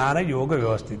Samshuddhihi Jnana Yoga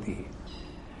Vyavasthitihi.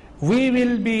 We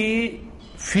will be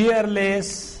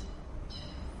fearless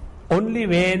only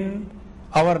when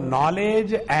our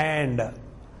knowledge and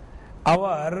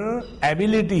our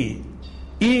ability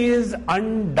is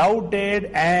undoubted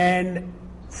and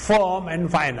firm and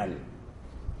final.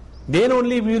 Then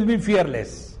only we will be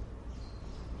fearless.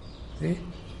 See?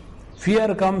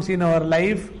 Fear comes in our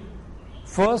life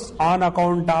first on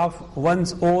account of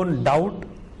one's own doubt,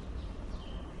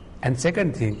 and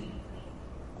second thing,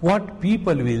 what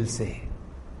people will say.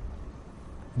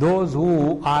 Those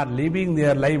who are living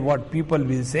their life, what people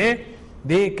will say,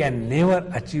 they can never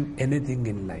achieve anything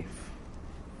in life.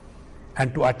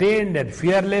 And to attain that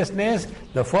fearlessness,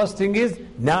 the first thing is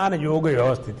Jnana Yoga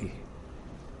Vyavasthiti.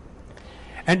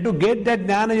 And to get that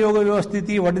Jnana Yoga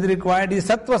Vyavasthiti, what is required is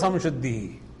Sattva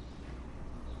Samshuddhi.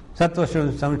 Sattva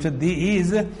Samshuddhi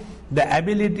is the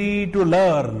ability to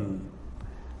learn,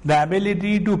 the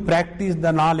ability to practice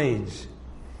the knowledge,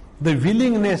 the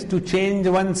willingness to change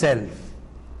oneself,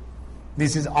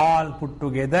 This is all put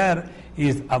together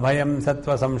is Abhayam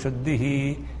Sattva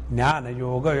Samshuddhihi Jnana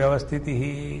Yoga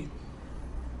Vyavastitihi.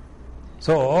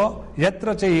 So,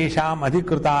 Yatra cha yesham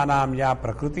adhikrutanam ya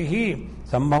prakritihi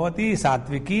sambhavati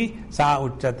satviki sa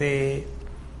uchyate.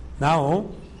 Now,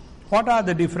 what are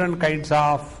the different kinds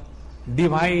of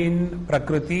divine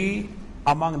prakriti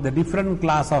among the different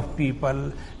class of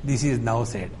people? This is now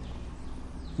said.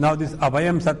 Now this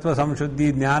Abhayam Sattva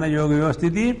Samshuddhi Jnana Yoga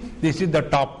Vyavastiti, this is the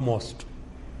topmost.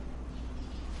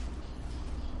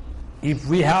 If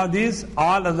we have this,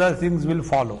 all other things will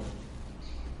follow.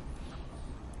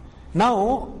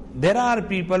 Now, there are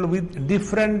people with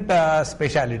different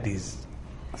specialities.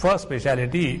 First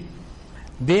speciality,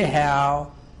 they have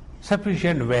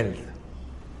sufficient wealth.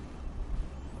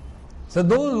 So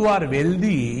those who are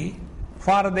wealthy,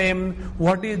 for them,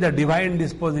 what is the divine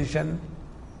disposition?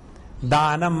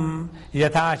 Danam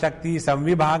yatha shakti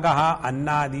samvibhagaha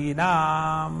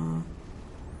annadinam.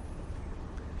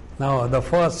 Now the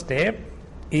first step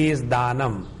is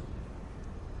Danam.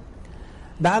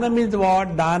 Danam is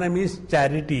what? Danam is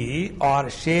charity or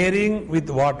sharing with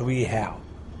what we have.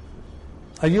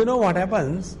 You know what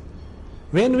happens?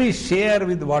 When we share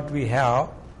with what we have,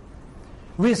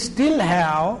 we still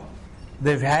have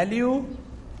the value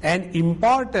and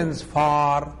importance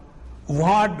for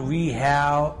what we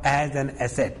have as an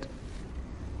asset.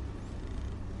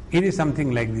 It is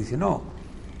something like this,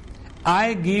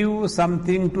 I give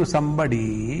something to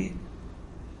somebody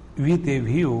with a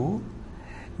view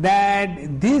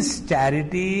that this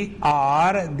charity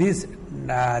or this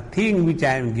thing which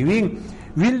I am giving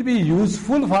will be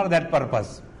useful for that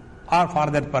purpose or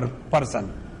for that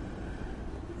person.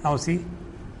 Now see,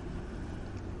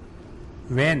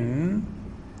 when,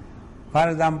 for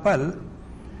example,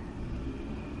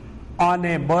 on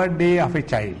a birthday of a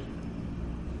child,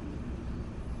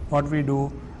 what we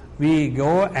do? We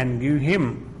go and give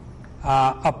him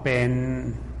a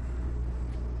pen.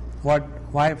 What?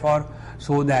 Why for?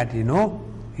 So that it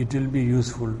will be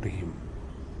useful to him.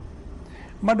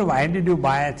 But why did you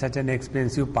buy such an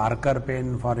expensive Parker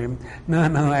pen for him? No,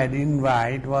 I didn't buy.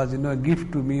 It was a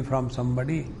gift to me from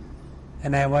somebody,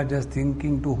 and I was just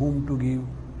thinking to whom to give.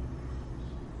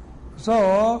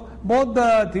 So both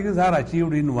the things are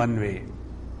achieved in one way.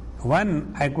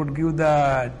 One, I could give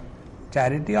the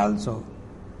charity also,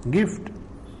 gift,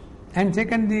 and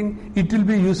second thing, it will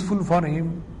be useful for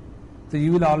him. So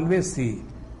you will always see,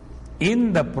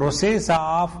 in the process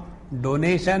of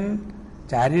donation,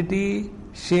 charity,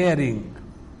 sharing,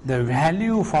 the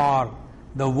value for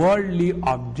the worldly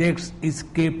objects is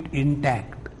kept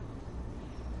intact.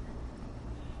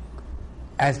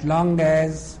 As long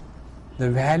as the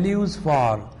values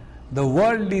for the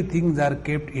worldly things are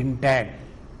kept intact,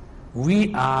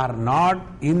 we are not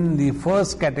in the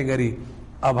first category,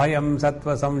 Abhayam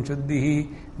Sattva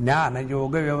Samshuddhihi Jnana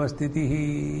Yoga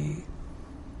Vyavastitihi.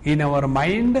 In our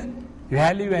mind,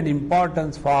 value and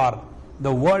importance for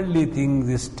the worldly things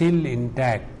is still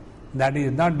intact. That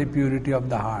is not the purity of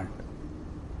the heart.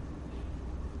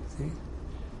 See?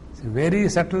 It's a very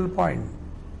subtle point.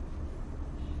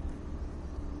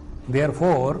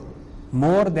 Therefore,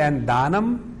 more than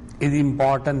Danam is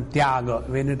important Tyaga.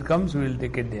 When it comes, we will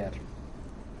take it there.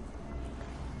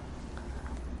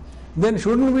 Then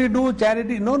shouldn't we do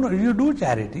charity? No, you do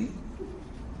charity.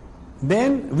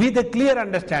 Then with a clear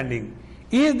understanding,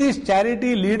 is this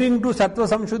charity leading to Sattva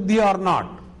Samshuddhi or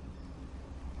not?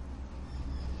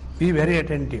 Be very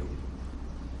attentive.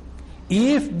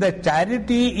 If the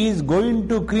charity is going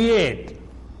to create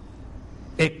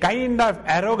a kind of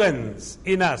arrogance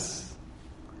in us,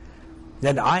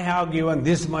 that I have given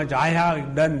this much, I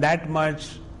have done that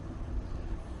much,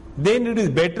 then it is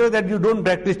better that you don't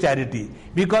practice charity.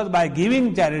 Because by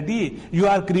giving charity, you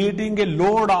are creating a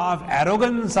load of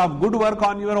arrogance of good work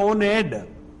on your own head.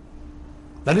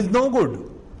 That is no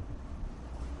good.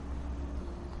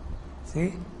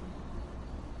 See?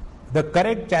 The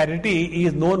correct charity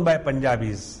is known by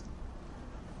Punjabis.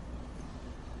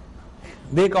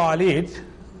 They call it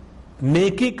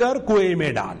Neki kar kuein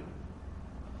mein dal.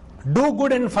 Do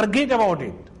good and forget about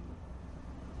it.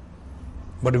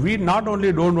 But we not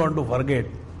only don't want to forget,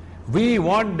 we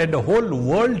want that the whole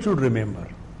world should remember.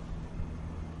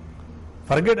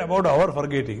 Forget about our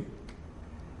forgetting.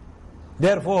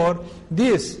 Therefore,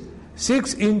 this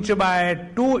 6-inch by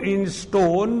 2-inch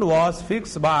stone was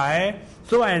fixed by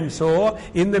so and so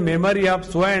in the memory of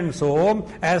so and so,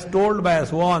 as told by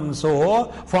so and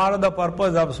so, for the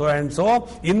purpose of so and so,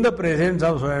 in the presence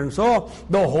of so and so.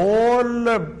 The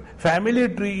whole family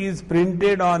tree is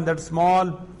printed on that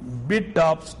small bit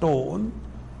of stone,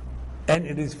 and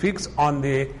it is fixed on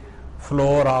the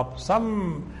floor of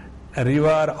some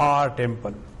river or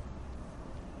temple.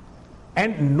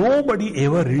 And nobody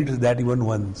ever reads that even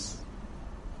once.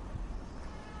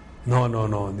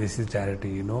 No, this is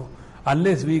charity,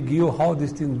 Unless we give, how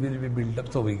these things will be built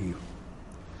up, so we give.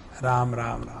 Ram,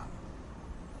 Ram, Ram.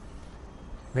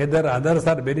 Whether others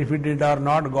are benefited or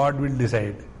not, God will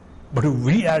decide. But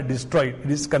we are destroyed,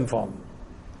 it is confirmed.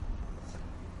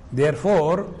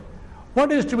 Therefore,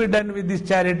 what is to be done with this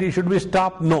charity? Should we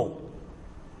stop? No.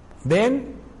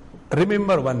 Then,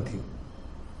 remember one thing.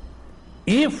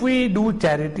 If we do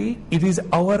charity, it is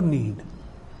our need.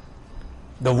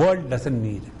 The world doesn't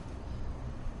need.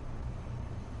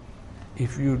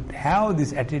 If you have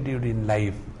this attitude in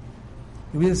life,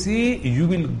 you will see you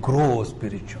will grow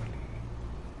spiritually.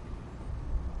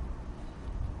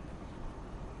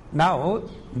 Now,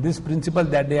 this principle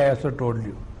that day I also told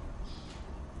you.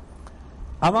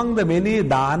 Among the many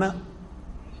dana,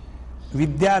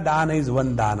 Vidya dana is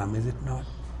one dhanam, is it not?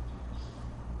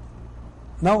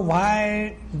 Now,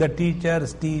 why the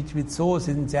teachers teach with so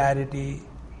sincerity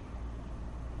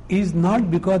is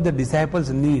not because the disciples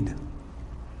need.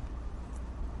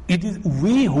 It is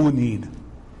we who need.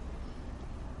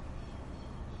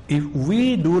 If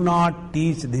we do not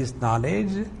teach this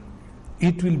knowledge,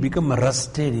 it will become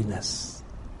rusted in us.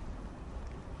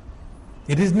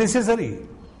 It is necessary.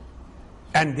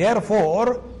 And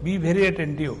therefore, be very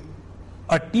attentive.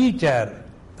 A teacher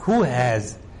who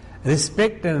has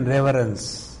respect and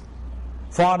reverence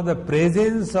for the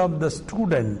presence of the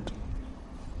student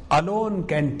alone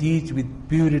can teach with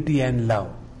purity and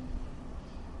love.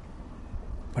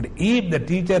 But if the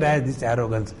teacher has this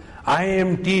arrogance, I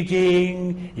am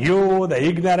teaching you, the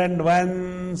ignorant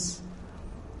ones,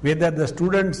 whether the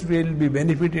students will be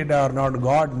benefited or not,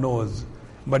 God knows,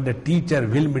 but the teacher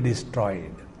will be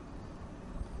destroyed.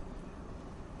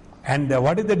 And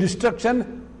what is the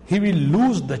destruction? He will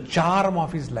lose the charm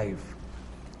of his life.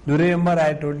 Do you remember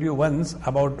I told you once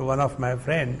about one of my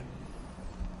friend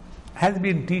has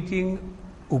been teaching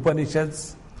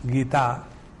Upanishads, Gita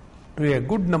to a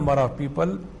good number of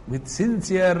people with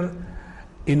sincere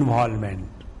involvement.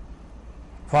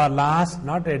 For last,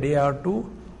 not a day or two,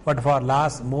 but for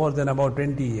last more than about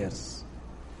 20 years.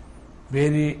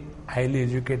 Very highly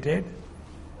educated,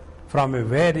 from a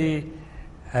very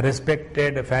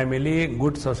respected family,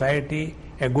 good society,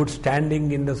 a good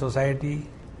standing in the society.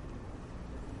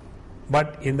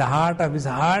 But in the heart of his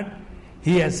heart,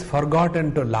 he has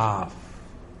forgotten to laugh.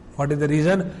 What is the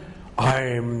reason? I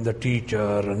am the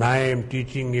teacher and I am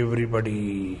teaching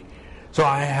everybody. So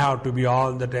I have to be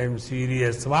all the time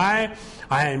serious. Why?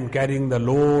 I am carrying the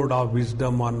load of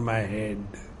wisdom on my head.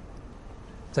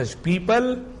 Such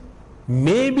people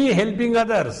may be helping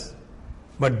others,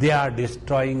 but they are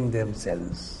destroying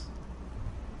themselves.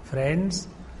 Friends,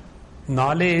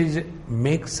 knowledge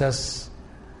makes us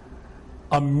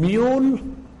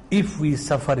immune if we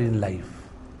suffer in life.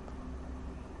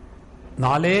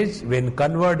 Knowledge, when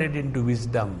converted into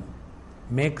wisdom,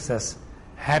 makes us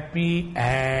happy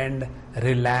and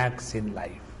relax in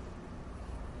life.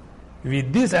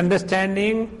 With this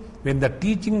understanding, when the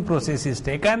teaching process is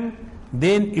taken,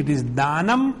 then it is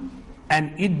dhanam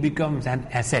and it becomes an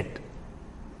asset.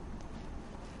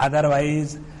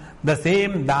 Otherwise, the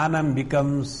same dhanam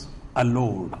becomes a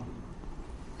load.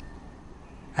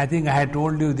 I think I had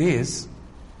told you this.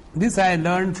 This I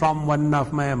learned from one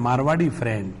of my Marwadi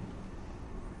friend.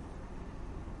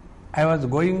 I was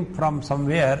going from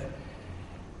somewhere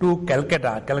to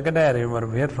Calcutta. Calcutta, I remember.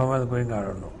 Where from I was going, I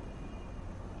don't know.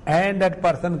 And that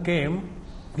person came.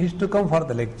 He used to come for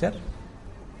the lecture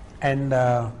and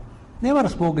never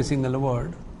spoke a single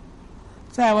word.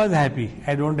 So I was happy.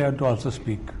 I don't have to also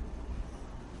speak.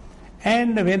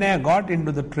 And when I got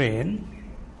into the train,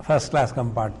 first class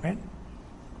compartment,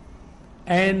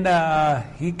 and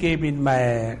he came in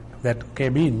that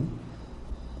cabin,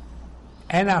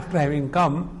 and after having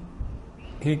come,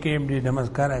 he came to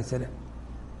Namaskar. I said,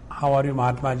 how are you,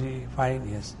 Mahatma Ji? Fine,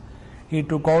 yes. He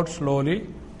took out slowly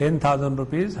 10,000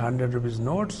 rupees, 100 rupees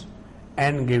notes,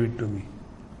 and gave it to me.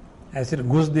 I said,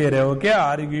 Ghus de rahe ho kya?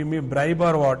 Are you giving me bribe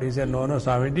or what? He said, no,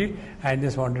 Swamiji, I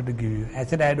just wanted to give you. I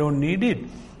said, I don't need it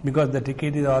because the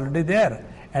ticket is already there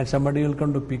and somebody will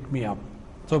come to pick me up.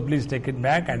 So please take it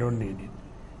back, I don't need it.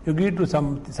 You give it to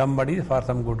somebody for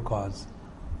some good cause.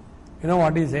 You know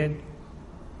what he said?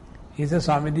 He said,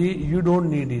 Swamiji, you don't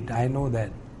need it, I know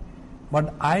that.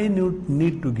 But I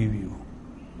need to give you.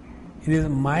 It is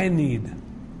my need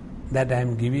that I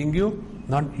am giving you,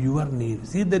 not your need.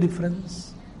 See the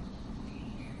difference?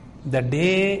 The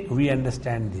day we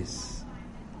understand this,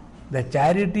 the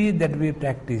charity that we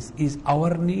practice is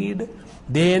our need,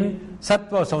 then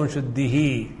sattva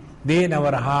samshuddhihi, then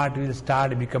our heart will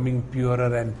start becoming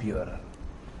purer and purer.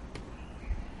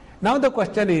 Now the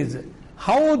question is,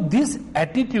 how this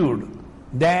attitude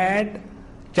that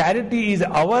charity is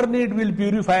our need will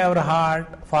purify our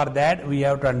heart? For that we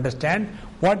have to understand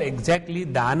what exactly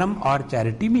dhanam or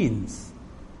charity means.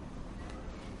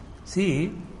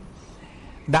 See,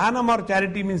 dhanam or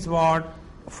charity means what?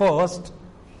 First,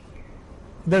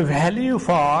 the value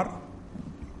for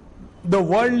the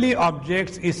worldly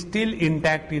objects is still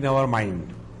intact in our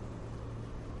mind.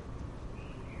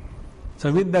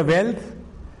 So with the wealth,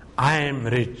 I am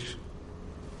rich.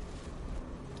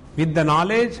 With the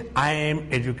knowledge, I am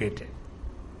educated.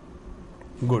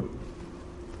 Good.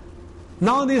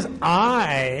 Now this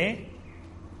I,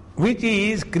 which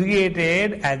is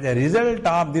created as a result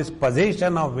of this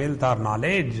possession of wealth or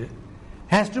knowledge,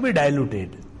 has to be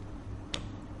diluted.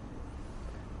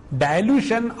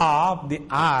 Dilution of the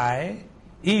I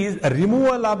is a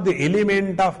removal of the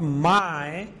element of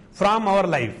my from our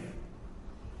life.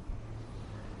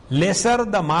 Lesser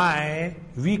the my,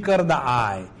 weaker the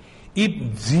I.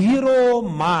 If zero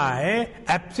my,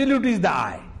 absolute is the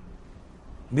I.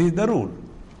 This is the rule.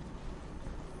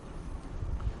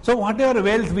 So whatever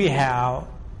wealth we have,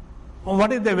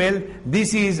 what is the wealth?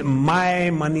 This is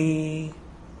my money.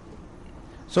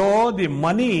 So the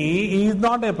money is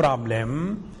not a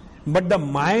problem, but the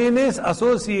minus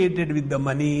associated with the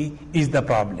money is the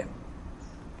problem.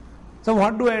 So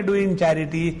what do I do in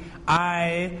charity?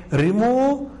 I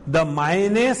remove the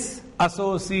minus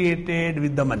associated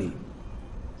with the money.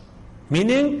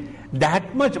 Meaning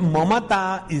that much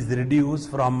mamata is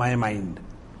reduced from my mind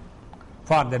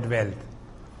for that wealth.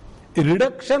 A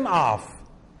reduction of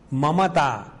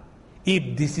mamata,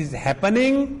 if this is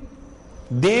happening,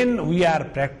 then we are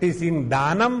practicing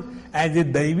dhanam as a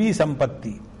daivi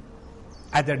sampatti,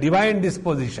 as a divine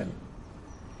disposition.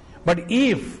 But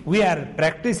if we are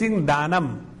practicing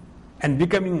dhanam and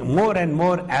becoming more and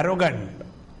more arrogant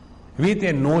with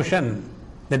a notion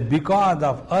that because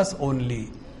of us only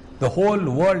the whole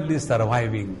world is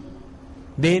surviving,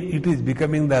 then it is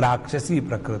becoming the Rakshasi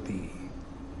Prakriti.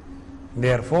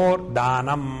 Therefore,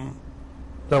 dhanam,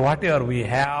 so whatever we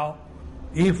have,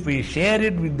 if we share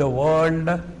it with the world,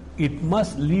 it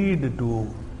must lead to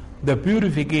the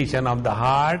purification of the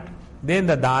heart. Then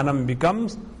the dhanam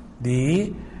becomes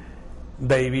the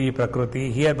Daivi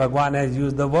Prakriti. Here Bhagavan has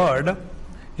used the word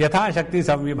Yatha Shakti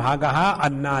Samvibhagaha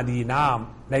Annadinam,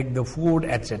 like the food,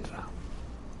 etc.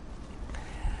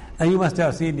 Now you must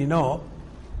have seen,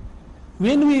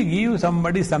 when we give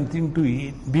somebody something to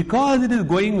eat, because it is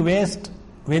going waste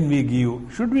when we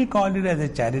give, should we call it as a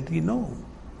charity? No.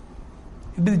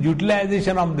 It is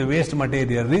utilization of the waste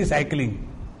material, recycling.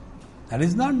 That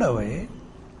is not the way.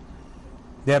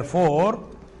 Therefore,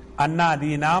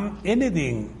 Annadinam,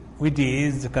 anything which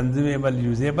is consumable,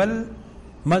 usable,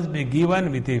 must be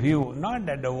given with a view, not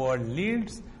that the world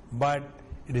needs, but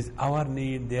it is our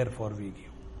need, therefore we give.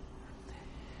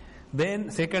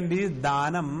 Then second is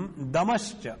dhanam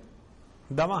damascha.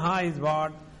 Damaha is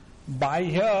what?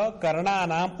 Bahya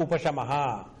karananam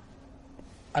upashamaha.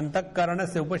 Antak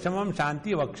karanasya upashamam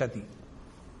shanti vakshati.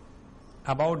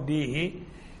 About the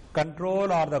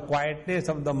control or the quietness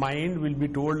of the mind will be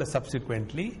told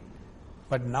subsequently.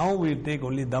 But now we will take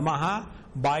only damaha.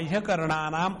 Bahya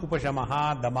karananam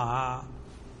upashamaha damaha.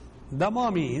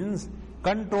 Dama means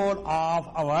control of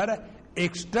our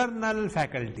external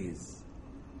faculties.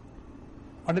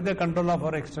 What is the control of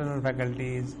our external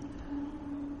faculties?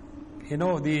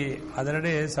 The other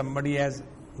day somebody has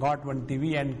got one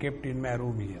TV and kept in my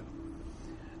room here.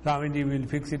 Swamiji will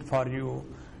fix it for you.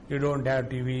 You don't have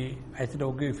TV. I said,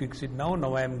 okay, fix it now.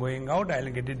 Now I am going out. I will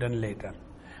get it done later.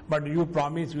 But you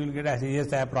promise you will get it. I said,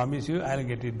 yes, I promise you, I will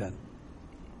get it done.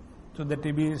 So the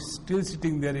TV is still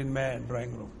sitting there in my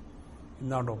drawing room. It's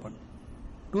not open.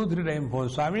 2-3 times phone.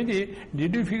 Swamiji,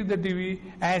 did you fix the TV?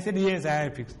 I said, yes, I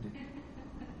have fixed it.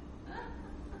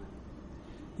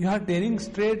 You are telling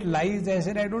straight lies. I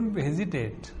said, I don't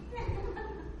hesitate.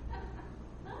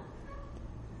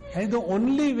 That is the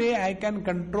only way I can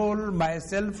control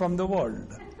myself from the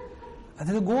world. I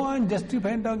said, go on, justify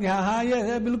and talk.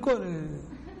 Yes, bilkul.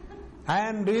 I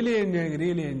am really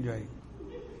enjoying.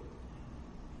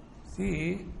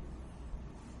 See,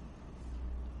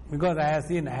 because I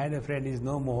had a friend, he is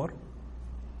no more.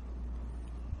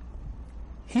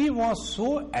 He was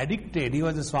so addicted, he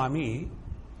was a Swami,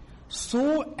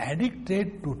 so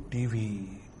addicted to TV.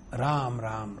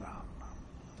 Ram.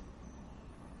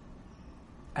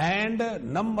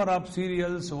 And number of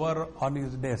serials were on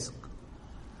his desk.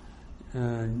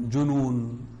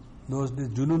 Junoon. Those days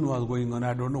Junoon was going on.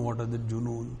 I don't know what are the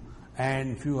Junoon.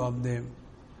 And few of them.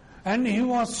 And he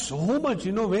was so much,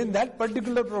 when that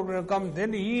particular program comes,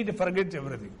 then he forgets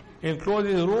everything. He'll close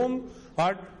his room,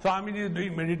 but Swamiji is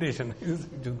doing meditation.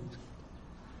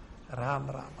 Ram,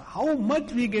 Ram. How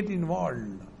much we get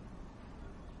involved.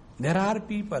 There are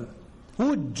people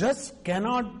who just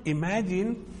cannot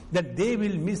imagine that they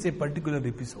will miss a particular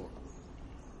episode.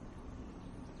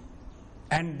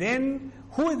 And then,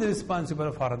 who is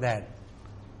responsible for that?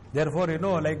 Therefore,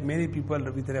 like many people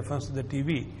with reference to the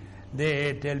TV,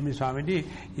 they tell me, Swamiji,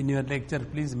 in your lecture,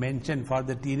 please mention for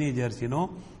the teenagers,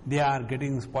 they are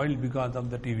getting spoiled because of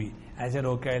the TV. I said,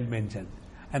 okay, I'll mention.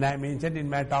 And I mentioned in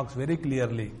my talks very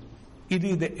clearly, it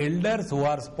is the elders who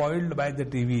are spoiled by the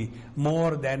TV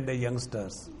more than the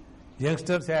youngsters.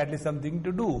 Youngsters have at least something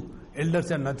to do. Elders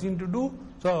have nothing to do.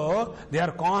 So, they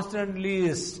are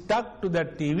constantly stuck to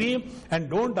that TV and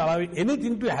don't allow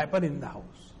anything to happen in the house.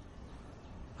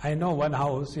 I know one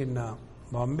house in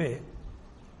Bombay.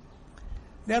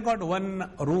 They have got one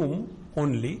room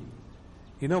only.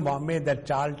 Bombay, that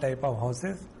chal type of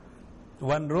houses.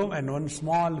 One room and one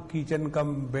small kitchen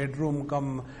come bedroom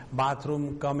come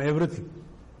bathroom come everything.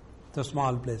 It's a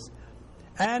small place.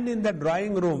 And in the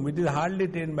drawing room, which is hardly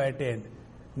 10 by 10,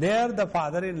 there the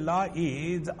father-in-law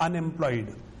is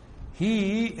unemployed.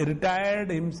 He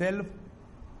retired himself,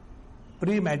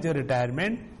 premature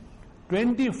retirement,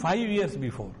 25 years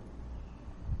before.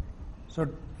 So,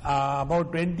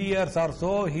 about 20 years or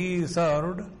so, he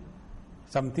served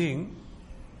something,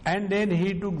 and then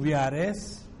he took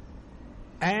VRS,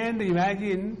 and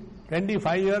imagine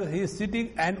 25 years he is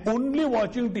sitting and only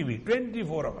watching TV,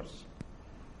 24 hours.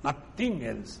 Nothing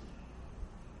else.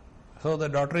 So the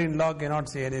daughter-in-law cannot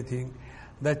say anything.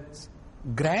 The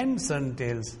grandson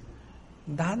tells,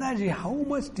 Dadaji, how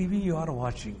much TV you are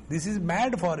watching? This is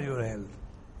bad for your health.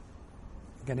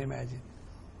 You can imagine.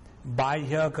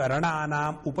 Bhashya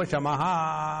karananam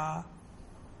upashamaha.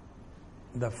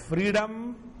 The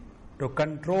freedom to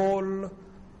control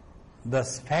the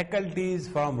faculties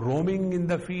from roaming in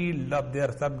the field of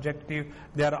their objective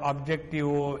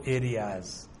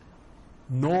areas.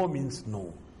 No means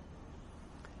no.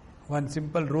 One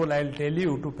simple rule I will tell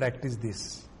you to practice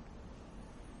this.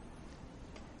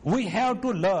 We have to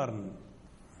learn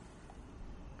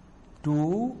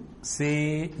to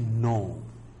say no.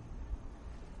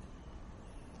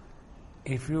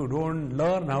 If you don't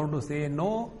learn how to say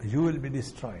no, you will be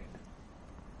destroyed.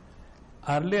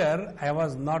 Earlier, I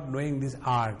was not knowing this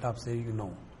art of saying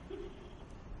no.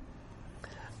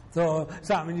 So,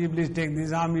 Swamiji, please take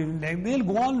this, Swamiji, take. They'll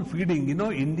go on feeding.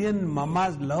 Indian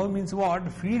mama's love means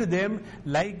what? Feed them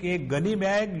like a gunny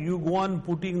bag. You go on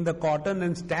putting the cotton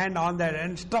and stand on that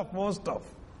and stuff, more stuff.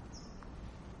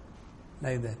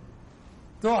 Like that.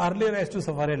 So, earlier I used to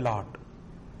suffer a lot.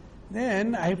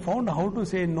 Then I found how to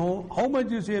say no. How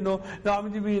much you say no?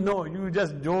 Swamiji, we know. You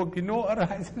just joke, Or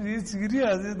I said, it's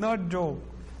serious, it's not joke.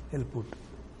 He'll put.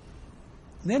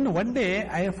 Then one day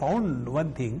I found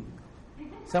one thing.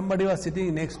 Somebody was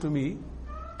sitting next to me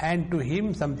and to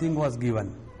him something was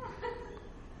given.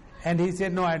 And he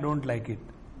said, no, I don't like it.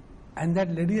 And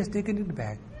that lady has taken it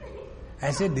back.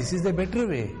 I said, this is the better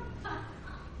way.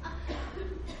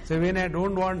 So when I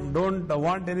don't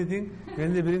want anything,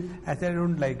 when they bring, I said, I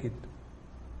don't like it.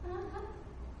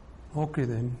 Okay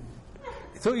then.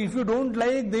 So if you don't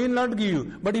like, they will not give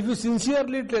you. But if you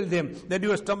sincerely tell them that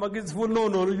your stomach is full,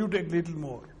 no, you take little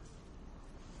more.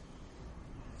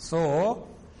 So,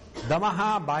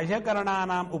 damaha bhashya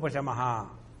karananam upashamaha.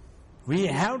 We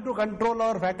have to control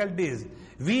our faculties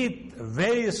with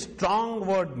very strong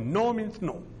word. No means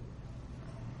no.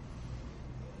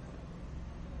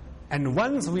 And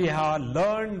once we have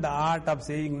learned the art of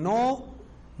saying no,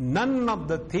 none of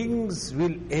the things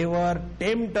will ever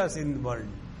tempt us in world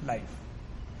life.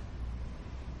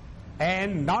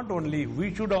 And not only,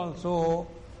 we should also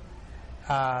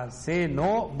say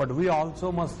no, but we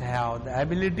also must have the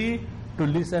ability to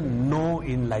listen no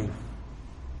in life.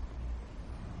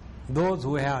 Those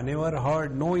who have never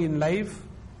heard no in life,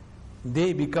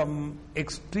 they become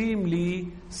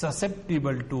extremely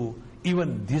susceptible to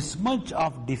even this much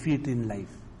of defeat in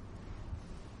life.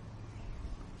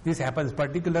 This happens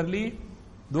particularly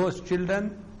those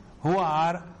children who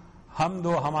are hum do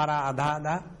hamara adha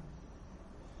adha.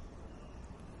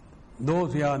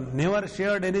 Those who have never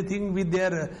shared anything with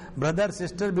their brother,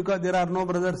 sisters, because there are no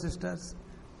brother, sisters.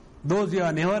 Those who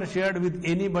have never shared with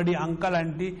anybody, uncle,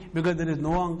 auntie, because there is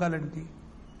no uncle, auntie.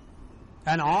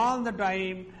 And all the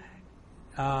time,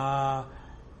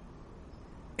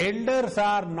 elders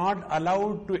are not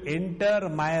allowed to enter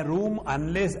my room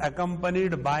unless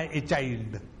accompanied by a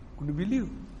child. Could you believe?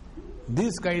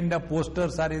 These kind of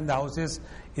posters are in the houses,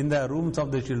 in the rooms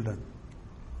of the children.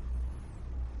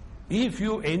 If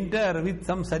you enter with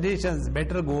some suggestions,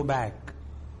 better go back.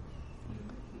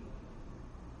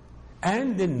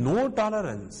 And then no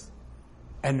tolerance.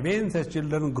 And when such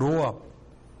children grow up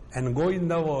and go in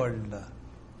the world,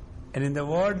 and in the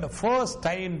world, the first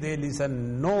time they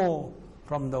listen no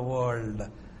from the world,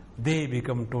 they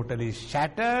become totally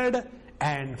shattered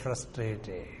and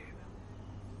frustrated.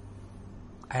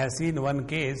 I have seen one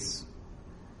case.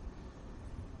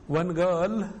 One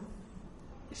girl,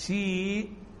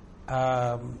 she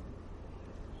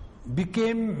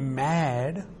became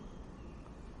mad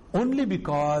only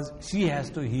because she has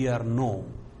to hear no.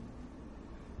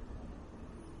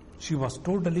 She was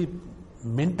totally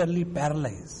mentally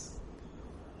paralyzed.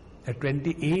 At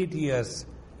 28 years,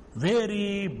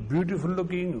 very beautiful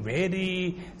looking,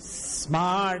 very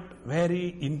smart,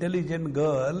 very intelligent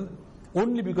girl,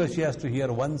 only because she has to hear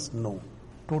once no.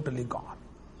 Totally gone.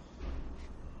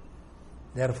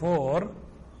 Therefore,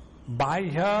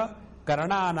 Bhashya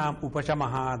karananam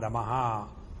upashamaha damaha.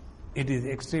 It is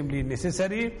extremely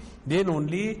necessary. Then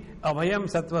only avayam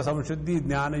sattva samshuddhi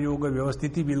jnana yoga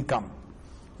vyavasthiti will come.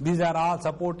 These are all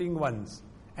supporting ones.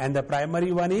 And the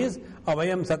primary one is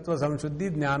avayam sattva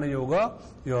samshuddhi jnana yoga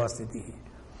vyavasthiti.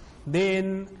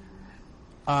 Then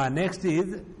next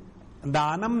is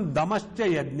danam damascha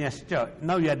yajnascha.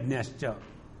 Now yajnascha.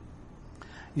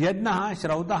 Yajnaha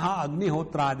shrautaha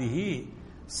agnihotradihi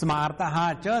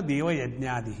smartaha cha deva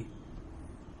yajnadihi.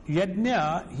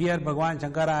 Yajna, here Bhagavan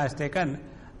Shankara has taken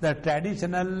the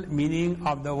traditional meaning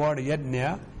of the word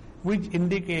yajna, which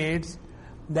indicates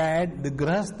that the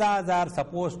grahasthas are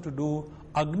supposed to do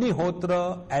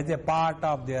agnihotra as a part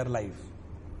of their life.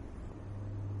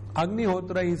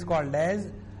 Agnihotra is called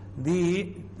as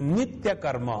the nitya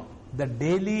karma, the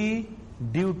daily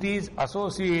duties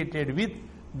associated with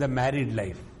the married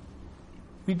life.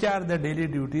 Which are the daily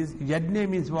duties? Yajna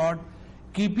means what?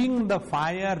 Keeping the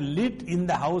fire lit in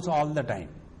the house all the time.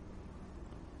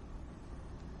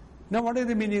 Now what is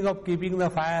the meaning of keeping the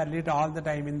fire lit all the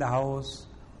time in the house?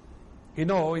 You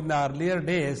know, in the earlier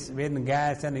days when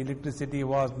gas and electricity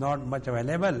was not much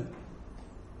available,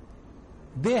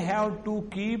 they have to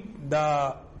keep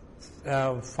the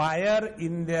fire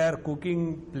in their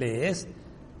cooking place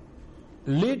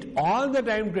lit all the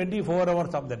time, 24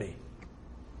 hours of the day.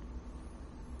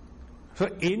 So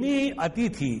any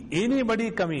atithi,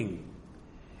 anybody coming,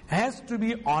 has to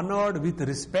be honored with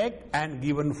respect and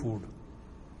given food.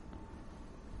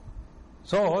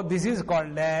 So this is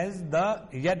called as the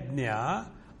yajna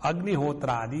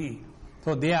agnihotradi.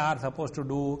 So they are supposed to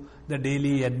do the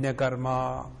daily yajna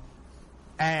karma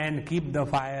and keep the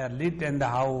fire lit in the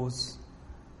house.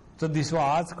 So this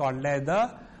was called as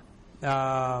the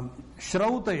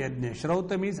Shrauta yajna.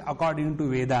 Shrauta means according to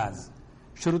Vedas.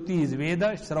 Shruti is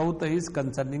Veda, Shrauta is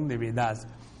concerning the Vedas.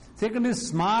 Second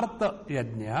is Smarta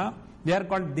Yajna. They are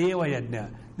called Deva Yajna.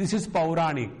 This is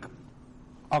Pauranik.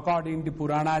 According to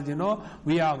Puranas, you know,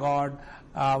 we have got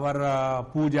our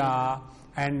puja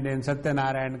and then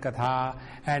Satyanarayan Katha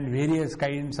and various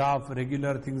kinds of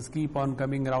regular things keep on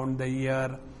coming around the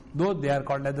year. Those they are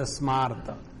called as the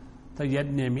Smarta. So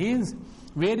Yajna means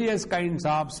various kinds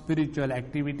of spiritual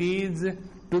activities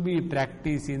to be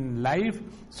practiced in life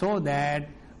so that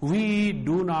we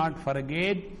do not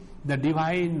forget the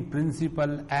divine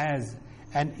principle as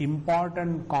an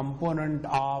important component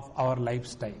of our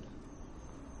lifestyle.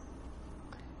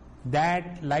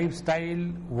 That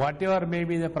lifestyle, whatever may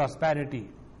be the prosperity,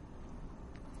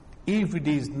 if it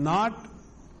is not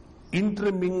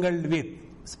intermingled with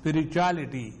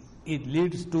spirituality, it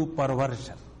leads to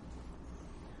perversion.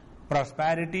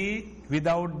 Prosperity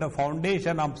without the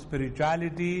foundation of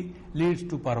spirituality leads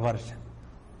to perversion.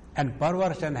 And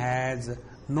perversion has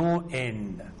no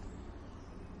end.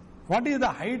 What is the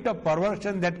height of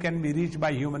perversion that can be reached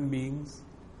by human beings?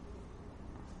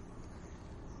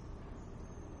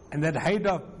 And that height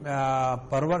of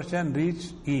perversion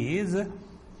reached is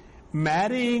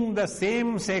marrying the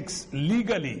same sex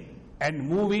legally and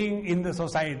moving in the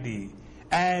society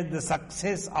as the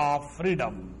success of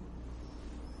freedom.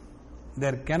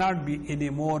 There cannot be any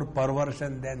more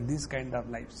perversion than this kind of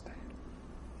lifestyle.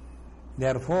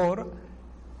 Therefore,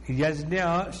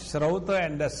 Yajna, Shrauta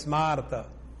and the Smarta,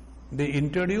 they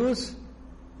introduce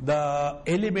the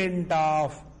element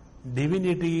of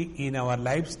divinity in our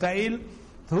lifestyle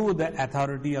through the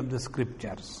authority of the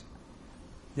scriptures.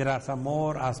 There are some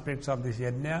more aspects of this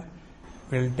Yajna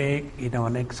we'll take in our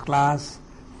next class.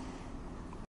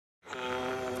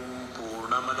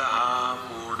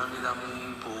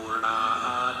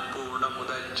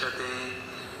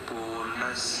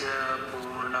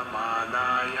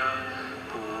 पूर्णमादाय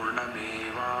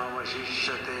पूर्णमेवावशिष्यते।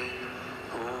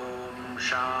 ॐ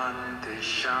Shanti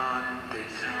Shanti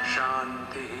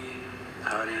Shanti.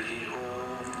 Hari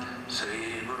Om.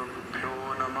 Shri Guru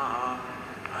Pyo Namaha.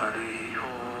 Hari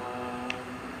Om.